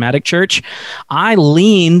charismatic church, I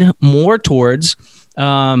leaned more towards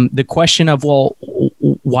the question of, well,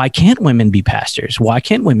 why can't women be pastors? Why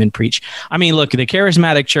can't women preach? I mean, look, the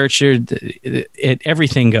charismatic church,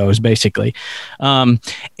 everything goes, basically.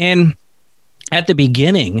 And at the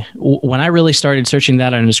beginning, when I really started searching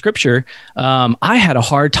that in the Scripture, I had a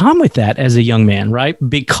hard time with that as a young man, right?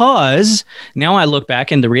 Because now I look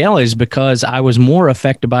back and the reality is because I was more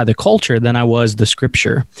affected by the culture than I was the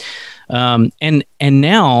Scripture. And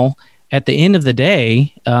now, at the end of the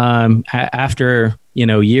day, after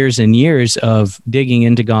years and years of digging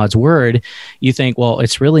into God's Word, you think, well,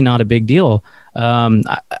 it's really not a big deal.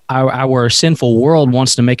 Our sinful world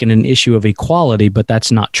wants to make it an issue of equality, but that's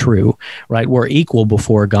not true, right? We're equal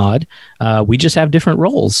before God. We just have different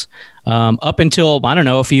roles. Up until, I don't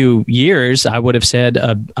know, a few years, I would have said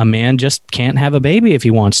a man just can't have a baby if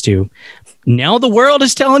he wants to. Now the world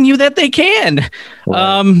is telling you that they can.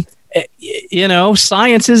 Right.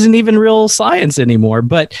 Science isn't even real science anymore.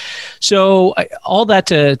 But so all that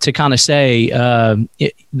to kind of say,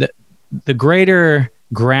 the greater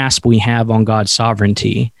grasp we have on God's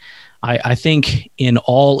sovereignty, I think in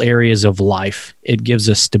all areas of life, it gives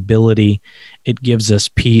us stability, it gives us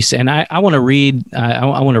peace. And I want to read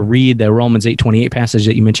the Romans 8:28 passage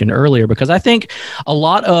that you mentioned earlier, because I think a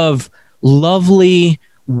lot of lovely,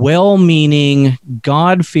 well-meaning,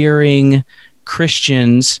 God-fearing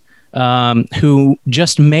Christians who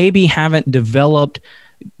just maybe haven't developed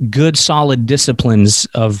good, solid disciplines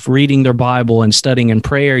of reading their Bible and studying in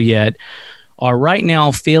prayer yet are right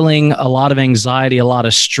now feeling a lot of anxiety, a lot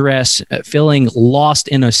of stress, feeling lost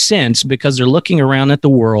in a sense because they're looking around at the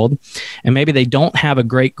world and maybe they don't have a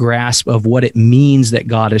great grasp of what it means that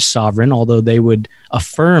God is sovereign, although they would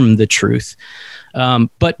affirm the truth.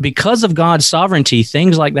 But because of God's sovereignty,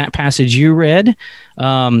 things like that passage you read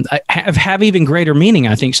have even greater meaning,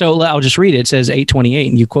 I think. So I'll just read it. It says 8:28,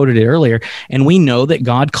 and you quoted it earlier. And we know that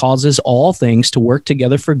God causes all things to work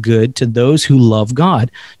together for good to those who love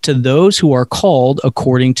God, to those who are called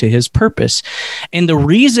according to his purpose. And the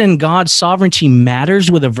reason God's sovereignty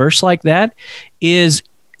matters with a verse like that is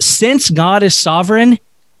since God is sovereign,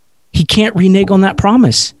 he can't renege on that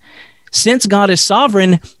promise. Since God is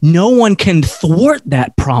sovereign, no one can thwart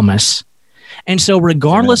that promise. And so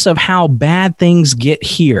regardless of how bad things get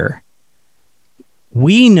here,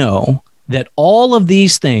 we know that all of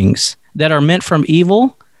these things that are meant from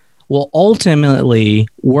evil will ultimately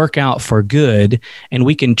work out for good, and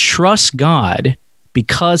we can trust God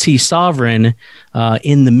because he's sovereign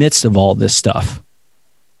in the midst of all this stuff.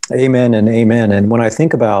 Amen and amen. And when I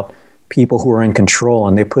think about people who are in control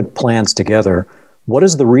and they put plans together, what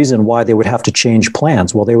is the reason why they would have to change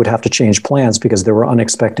plans? Well, they would have to change plans because there were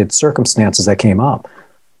unexpected circumstances that came up.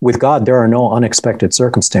 With God, there are no unexpected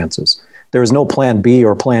circumstances. There is no plan B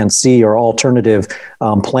or plan C or alternative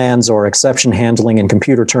plans or exception handling in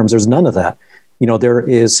computer terms. There's none of that. There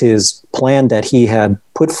is his plan that he had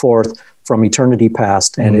put forth from eternity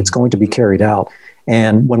past, and it's going to be carried out.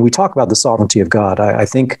 And when we talk about the sovereignty of God, I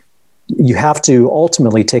think you have to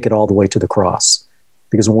ultimately take it all the way to the cross.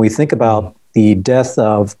 Because when we think about the death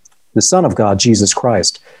of the Son of God, Jesus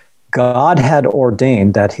Christ, God had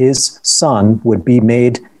ordained that his Son would be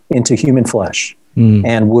made into human flesh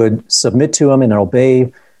and would submit to him and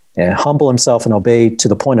obey and humble himself and obey to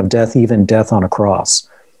the point of death, even death on a cross.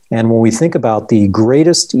 And when we think about the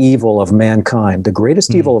greatest evil of mankind, the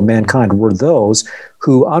greatest evil of mankind were those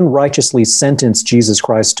who unrighteously sentenced Jesus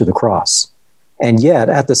Christ to the cross. And yet,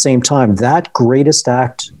 at the same time, that greatest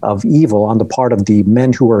act of evil on the part of the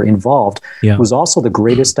men who were involved was also the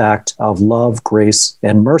greatest act of love, grace,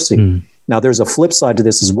 and mercy. Now, there's a flip side to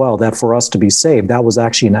this as well, that for us to be saved, that was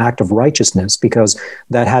actually an act of righteousness because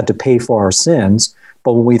that had to pay for our sins.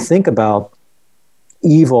 But when we think about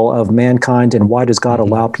evil of mankind and why does God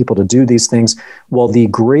allow people to do these things? Well, the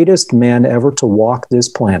greatest man ever to walk this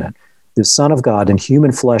planet, the Son of God in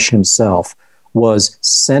human flesh himself, was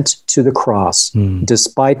sent to the cross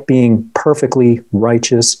despite being perfectly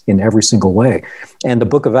righteous in every single way. And the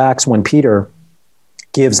book of Acts, when Peter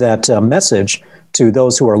gives that message to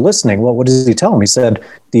those who are listening, well, what does he tell them? He said,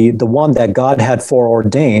 the one that God had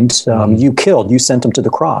foreordained, you killed, you sent him to the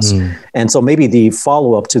cross. And so maybe the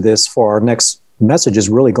follow-up to this for our next message is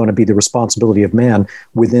really going to be the responsibility of man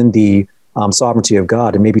within the sovereignty of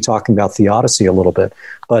God, and maybe talking about theodicy a little bit.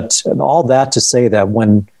 But all that to say that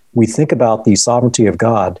when we think about the sovereignty of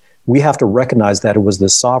God, we have to recognize that it was the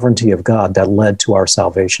sovereignty of God that led to our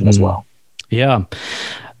salvation as well. Yeah,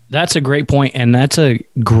 that's a great point, and that's a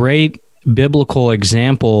great biblical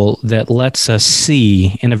example that lets us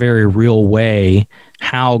see in a very real way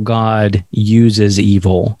how God uses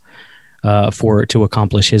evil to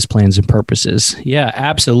accomplish his plans and purposes. Yeah,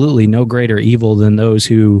 absolutely. No greater evil than those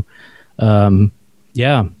who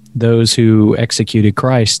executed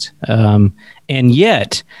Christ. And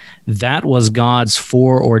yet that was God's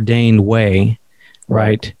foreordained way,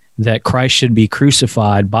 right? That Christ should be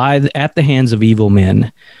crucified at the hands of evil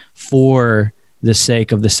men for the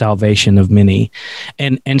sake of the salvation of many.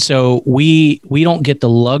 And so we don't get the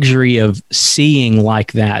luxury of seeing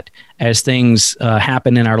like that as things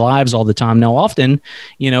happen in our lives all the time. Now, often,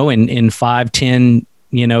 in 5, 10,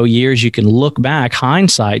 years, you can look back,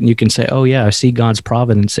 hindsight, and you can say, oh yeah, I see God's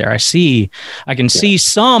providence there. I can see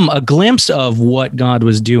a glimpse of what God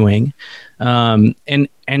was doing.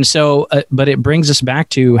 And so, but it brings us back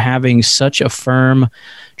to having such a firm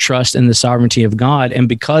trust in the sovereignty of God. And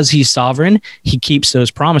because he's sovereign, he keeps those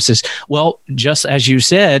promises. Well, just as you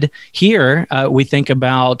said here, we think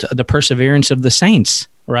about the perseverance of the saints,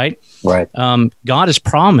 right? Right. God has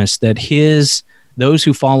promised that those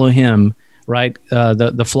who follow him, right,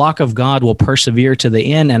 the flock of God will persevere to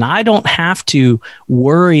the end. And I don't have to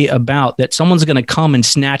worry about that someone's going to come and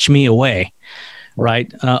snatch me away,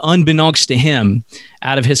 right? Unbeknownst to him,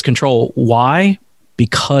 out of his control. Why?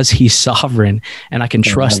 Because he's sovereign, and I can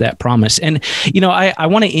trust that promise. And, I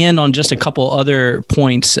want to end on just a couple other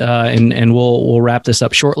points, and we'll wrap this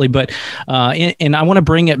up shortly. But, and I want to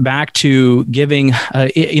bring it back to giving,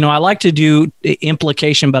 I like to do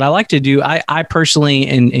implication, but I personally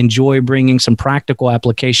enjoy bringing some practical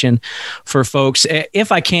application for folks,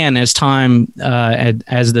 if I can, as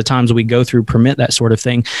the times we go through permit that sort of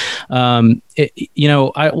thing.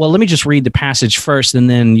 Let me just read the passage first, and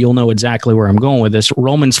then you'll know exactly where I'm going with this.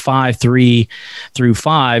 Romans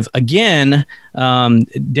 5:3-5, again,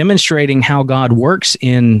 demonstrating how God works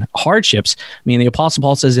in hardships. I mean, the Apostle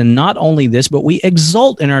Paul says, and not only this, but we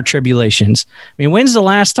exult in our tribulations. I mean, when's the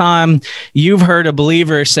last time you've heard a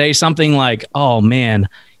believer say something like, oh man,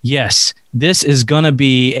 yes, this is going to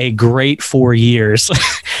be a great 4 years,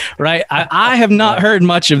 right? I have not heard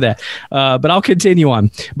much of that, but I'll continue on.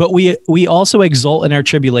 But we also exult in our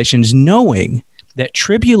tribulations, knowing that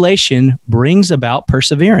tribulation brings about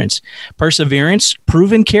perseverance. Perseverance,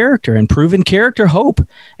 proven character, and proven character, hope.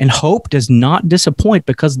 And hope does not disappoint,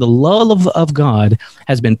 because the love of God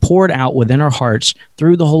has been poured out within our hearts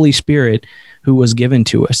through the Holy Spirit who was given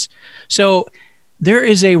to us. So there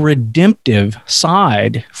is a redemptive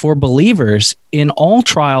side for believers in all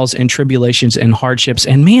trials and tribulations and hardships.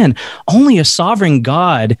 And man, only a sovereign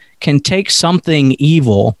God can take something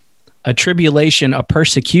evil, a tribulation, a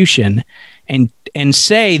persecution, and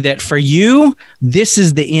say that for you, this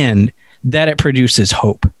is the end, that it produces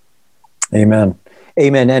hope. Amen.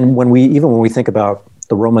 Amen. And when we think about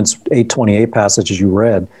the Romans 8:28 passage as you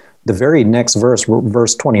read, the very next verse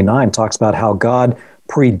 29, talks about how God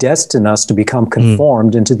predestined us to become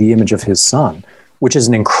conformed into the image of his Son, which is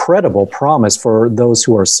an incredible promise for those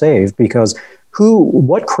who are saved, because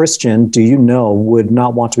what Christian do you know would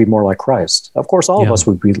not want to be more like Christ? Of course, all of us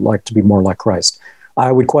would like to be more like Christ.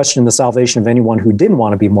 I would question the salvation of anyone who didn't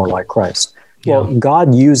want to be more like Christ. Well,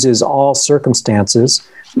 God uses all circumstances,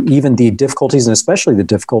 even the difficulties, and especially the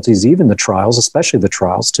difficulties, even the trials, especially the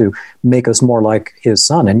trials, to make us more like his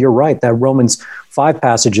son. And you're right, that Romans 5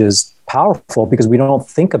 passage is powerful because we don't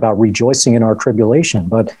think about rejoicing in our tribulation.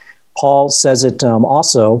 But Paul says it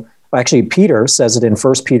also. Actually, Peter says it in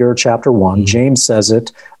 1 Peter chapter 1. James says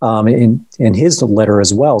it in his letter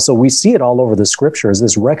as well. So we see it all over the scriptures,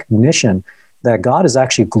 this recognition that God is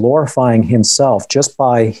actually glorifying himself just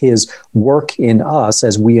by his work in us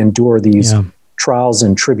as we endure these trials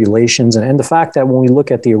and tribulations. And the fact that when we look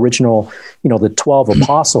at the original, the 12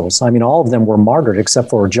 apostles, I mean, all of them were martyred except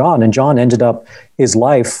for John. And John ended up his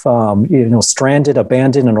life, stranded,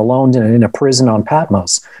 abandoned, and alone in a prison on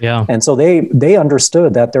Patmos. Yeah. And so they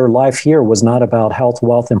understood that their life here was not about health,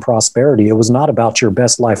 wealth, and prosperity. It was not about your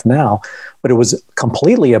best life now, but it was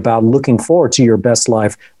completely about looking forward to your best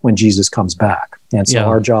life when Jesus comes back. And so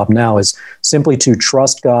our job now is simply to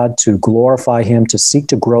trust God, to glorify him, to seek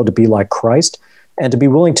to grow to be like Christ, and to be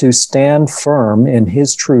willing to stand firm in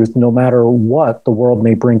his truth no matter what the world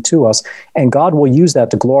may bring to us. And God will use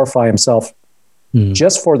that to glorify himself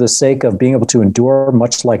just for the sake of being able to endure,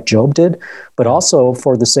 much like Job did, but also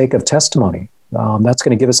for the sake of testimony. That's going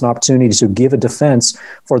to give us an opportunity to give a defense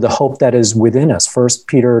for the hope that is within us. 1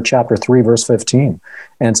 Peter chapter 3, verse 15.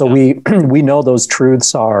 And so we know those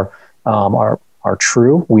truths are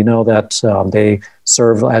true. We know that they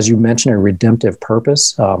serve, as you mentioned, a redemptive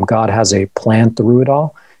purpose. God has a plan through it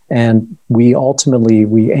all. And we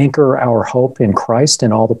anchor our hope in Christ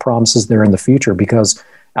and all the promises there in the future, because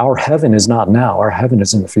our heaven is not now. Our heaven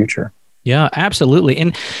is in the future. Yeah, absolutely.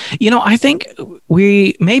 And, I think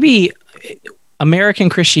maybe American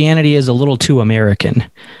Christianity is a little too American.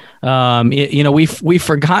 We've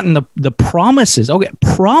forgotten the promises.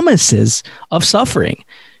 Promises of suffering.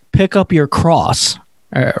 Pick up your cross,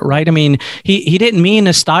 right? I mean, he didn't mean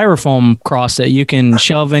a styrofoam cross that you can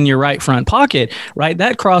shove in your right front pocket, right?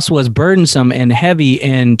 That cross was burdensome and heavy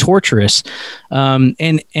and torturous.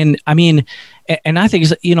 And I mean, and I think,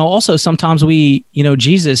 also sometimes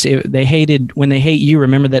Jesus, when they hate you,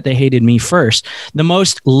 remember that they hated me first. The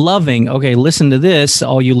most loving, listen to this,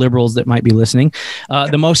 all you liberals that might be listening.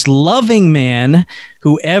 The most loving man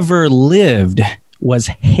who ever lived was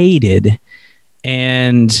hated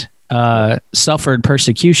and suffered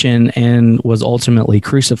persecution and was ultimately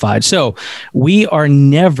crucified. So we are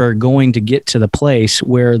never going to get to the place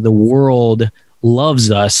where the world loves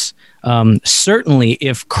us. Certainly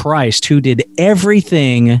if Christ, who did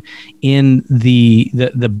everything in the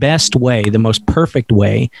best way, the most perfect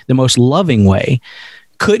way, the most loving way,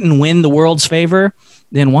 couldn't win the world's favor,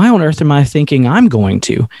 then why on earth am I thinking I'm going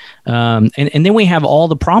to? And then we have all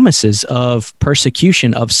the promises of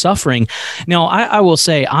persecution, of suffering. Now, I will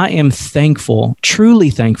say I am thankful, truly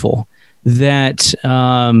thankful, that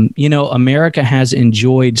America has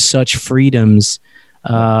enjoyed such freedoms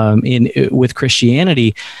with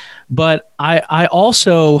Christianity. But I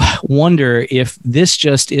also wonder if this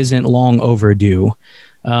just isn't long overdue.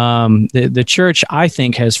 The church, I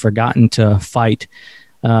think, has forgotten to fight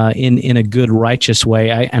in a good, righteous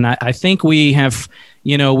way. I think we have,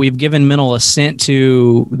 we've given mental assent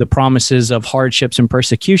to the promises of hardships and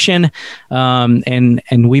persecution,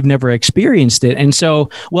 and we've never experienced it. And so,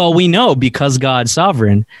 we know because God's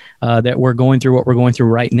sovereign that we're going through what we're going through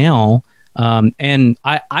right now. And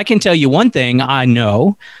I can tell you one thing I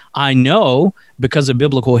know because of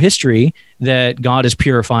biblical history that God is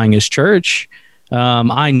purifying his church.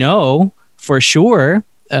 I know for sure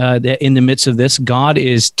that in the midst of this, God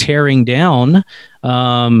is tearing down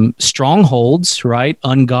strongholds, right?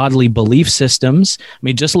 Ungodly belief systems. I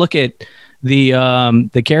mean, just look at the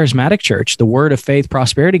charismatic church. The Word of Faith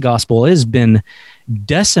Prosperity Gospel has been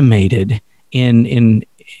decimated in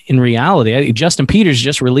reality. Justin Peters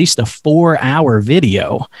just released a 4-hour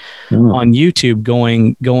video on YouTube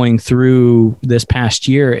going through this past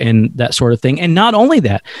year and that sort of thing. And not only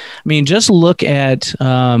that, I mean, just look at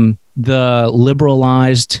the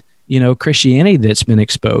liberalized, Christianity that's been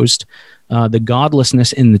exposed, the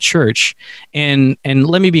godlessness in the church. And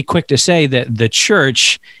let me be quick to say that the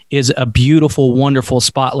church is a beautiful, wonderful,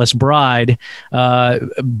 spotless bride,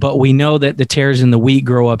 but we know that the tares and the wheat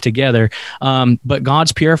grow up together. But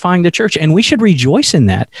God's purifying the church, and we should rejoice in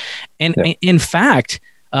that. And in fact,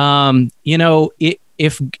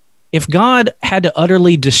 if God had to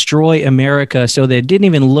utterly destroy America so that it didn't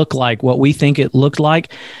even look like what we think it looked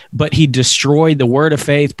like, but he destroyed the Word of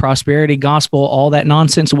Faith, prosperity gospel, all that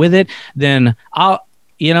nonsense with it, then I'll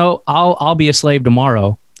be a slave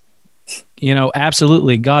tomorrow.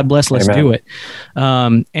 Absolutely. God bless. Let's Amen. do it.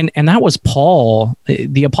 And that was Paul,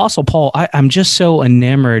 the Apostle Paul. I'm just so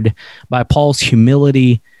enamored by Paul's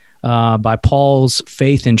humility, by Paul's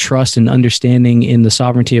faith and trust and understanding in the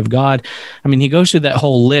sovereignty of God. I mean, he goes through that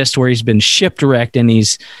whole list where he's been shipwrecked and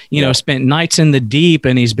he's, spent nights in the deep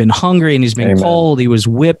and he's been hungry and he's been Amen. cold. He was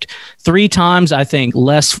whipped 3 times, I think,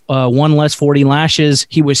 less 40 lashes.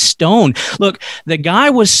 He was stoned. Look, the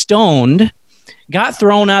guy was stoned, got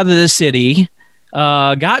thrown out of the city,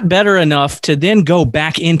 got better enough to then go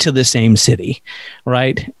back into the same city,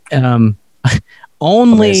 right?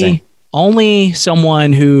 Only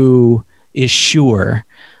someone who is sure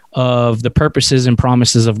of the purposes and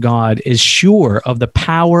promises of God, is sure of the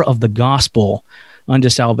power of the gospel unto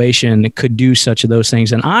salvation, could do such of those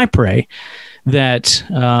things. And I pray that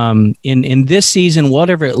in this season,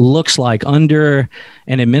 whatever it looks like, under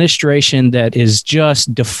an administration that is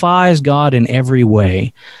just defies God in every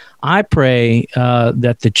way, I pray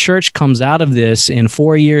that the church comes out of this in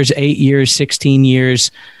 4 years, 8 years, 16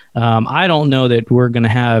 years. I don't know that we're going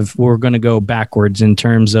to go backwards in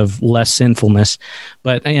terms of less sinfulness,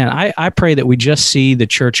 but I pray that we just see the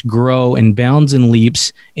church grow in bounds and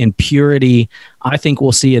leaps in purity. I think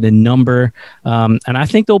we'll see it in number. And I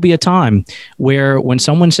think there'll be a time where when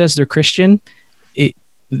someone says they're Christian,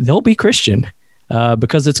 they'll be Christian,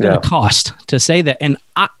 because it's going to cost to say that. And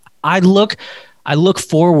I look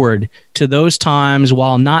forward to those times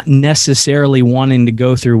while not necessarily wanting to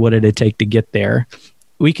go through what it'd take to get there.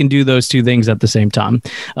 We can do those two things at the same time.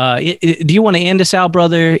 Do you want to end us out,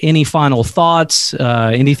 brother? Any final thoughts?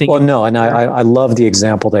 Anything? Well, no, and I love the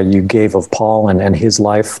example that you gave of Paul and his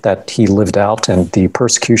life that he lived out and the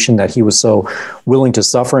persecution that he was so willing to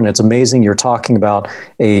suffer. And it's amazing you're talking about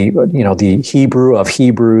the Hebrew of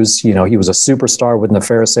Hebrews. He was a superstar within the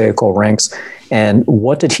Pharisaical ranks. And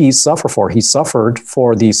what did he suffer for? He suffered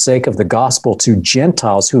for the sake of the gospel to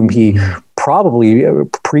Gentiles whom he probably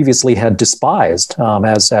previously had despised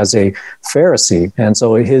as a Pharisee. And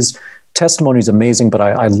so his testimony is amazing, but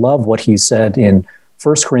I love what he said in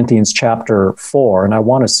 1 Corinthians chapter 4, and I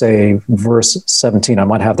want to say verse 17. I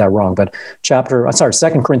might have that wrong, but 2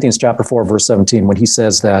 Corinthians chapter 4, verse 17, when he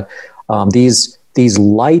says that these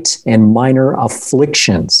light and minor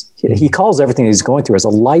afflictions, he calls everything he's going through as a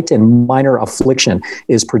light and minor affliction,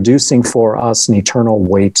 is producing for us an eternal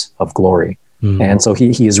weight of glory. Mm-hmm. And so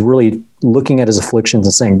he is really looking at his afflictions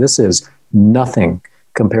and saying, this is nothing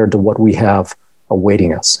compared to what we have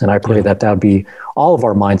awaiting us. And I pray that would be all of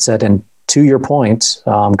our mindset. And to your point,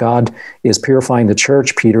 God is purifying the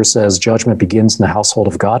church. Peter says judgment begins in the household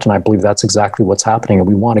of God. And I believe that's exactly what's happening. And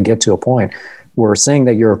we want to get to a point where saying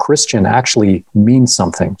that you're a Christian actually means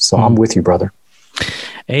something. So I'm with you, brother.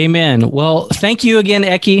 Amen. Well, thank you again,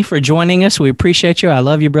 Eki, for joining us. We appreciate you. I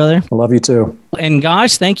love you, brother. I love you too. And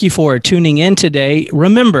guys, thank you for tuning in today.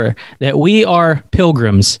 Remember that we are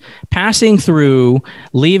pilgrims passing through,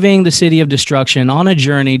 leaving the city of destruction on a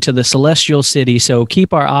journey to the celestial city. So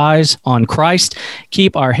keep our eyes on Christ,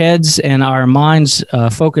 keep our heads and our minds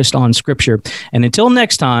focused on Scripture. And until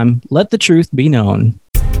next time, let the truth be known.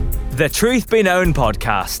 The Truth Be Known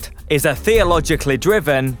podcast is a theologically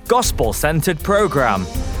driven, gospel-centered program,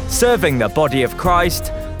 serving the body of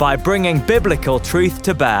Christ by bringing biblical truth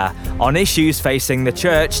to bear on issues facing the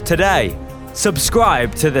church today.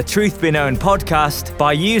 Subscribe to the Truth Be Known podcast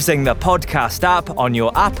by using the podcast app on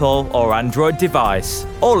your Apple or Android device,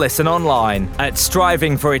 or listen online at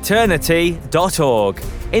strivingforeternity.org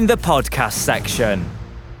in the podcast section.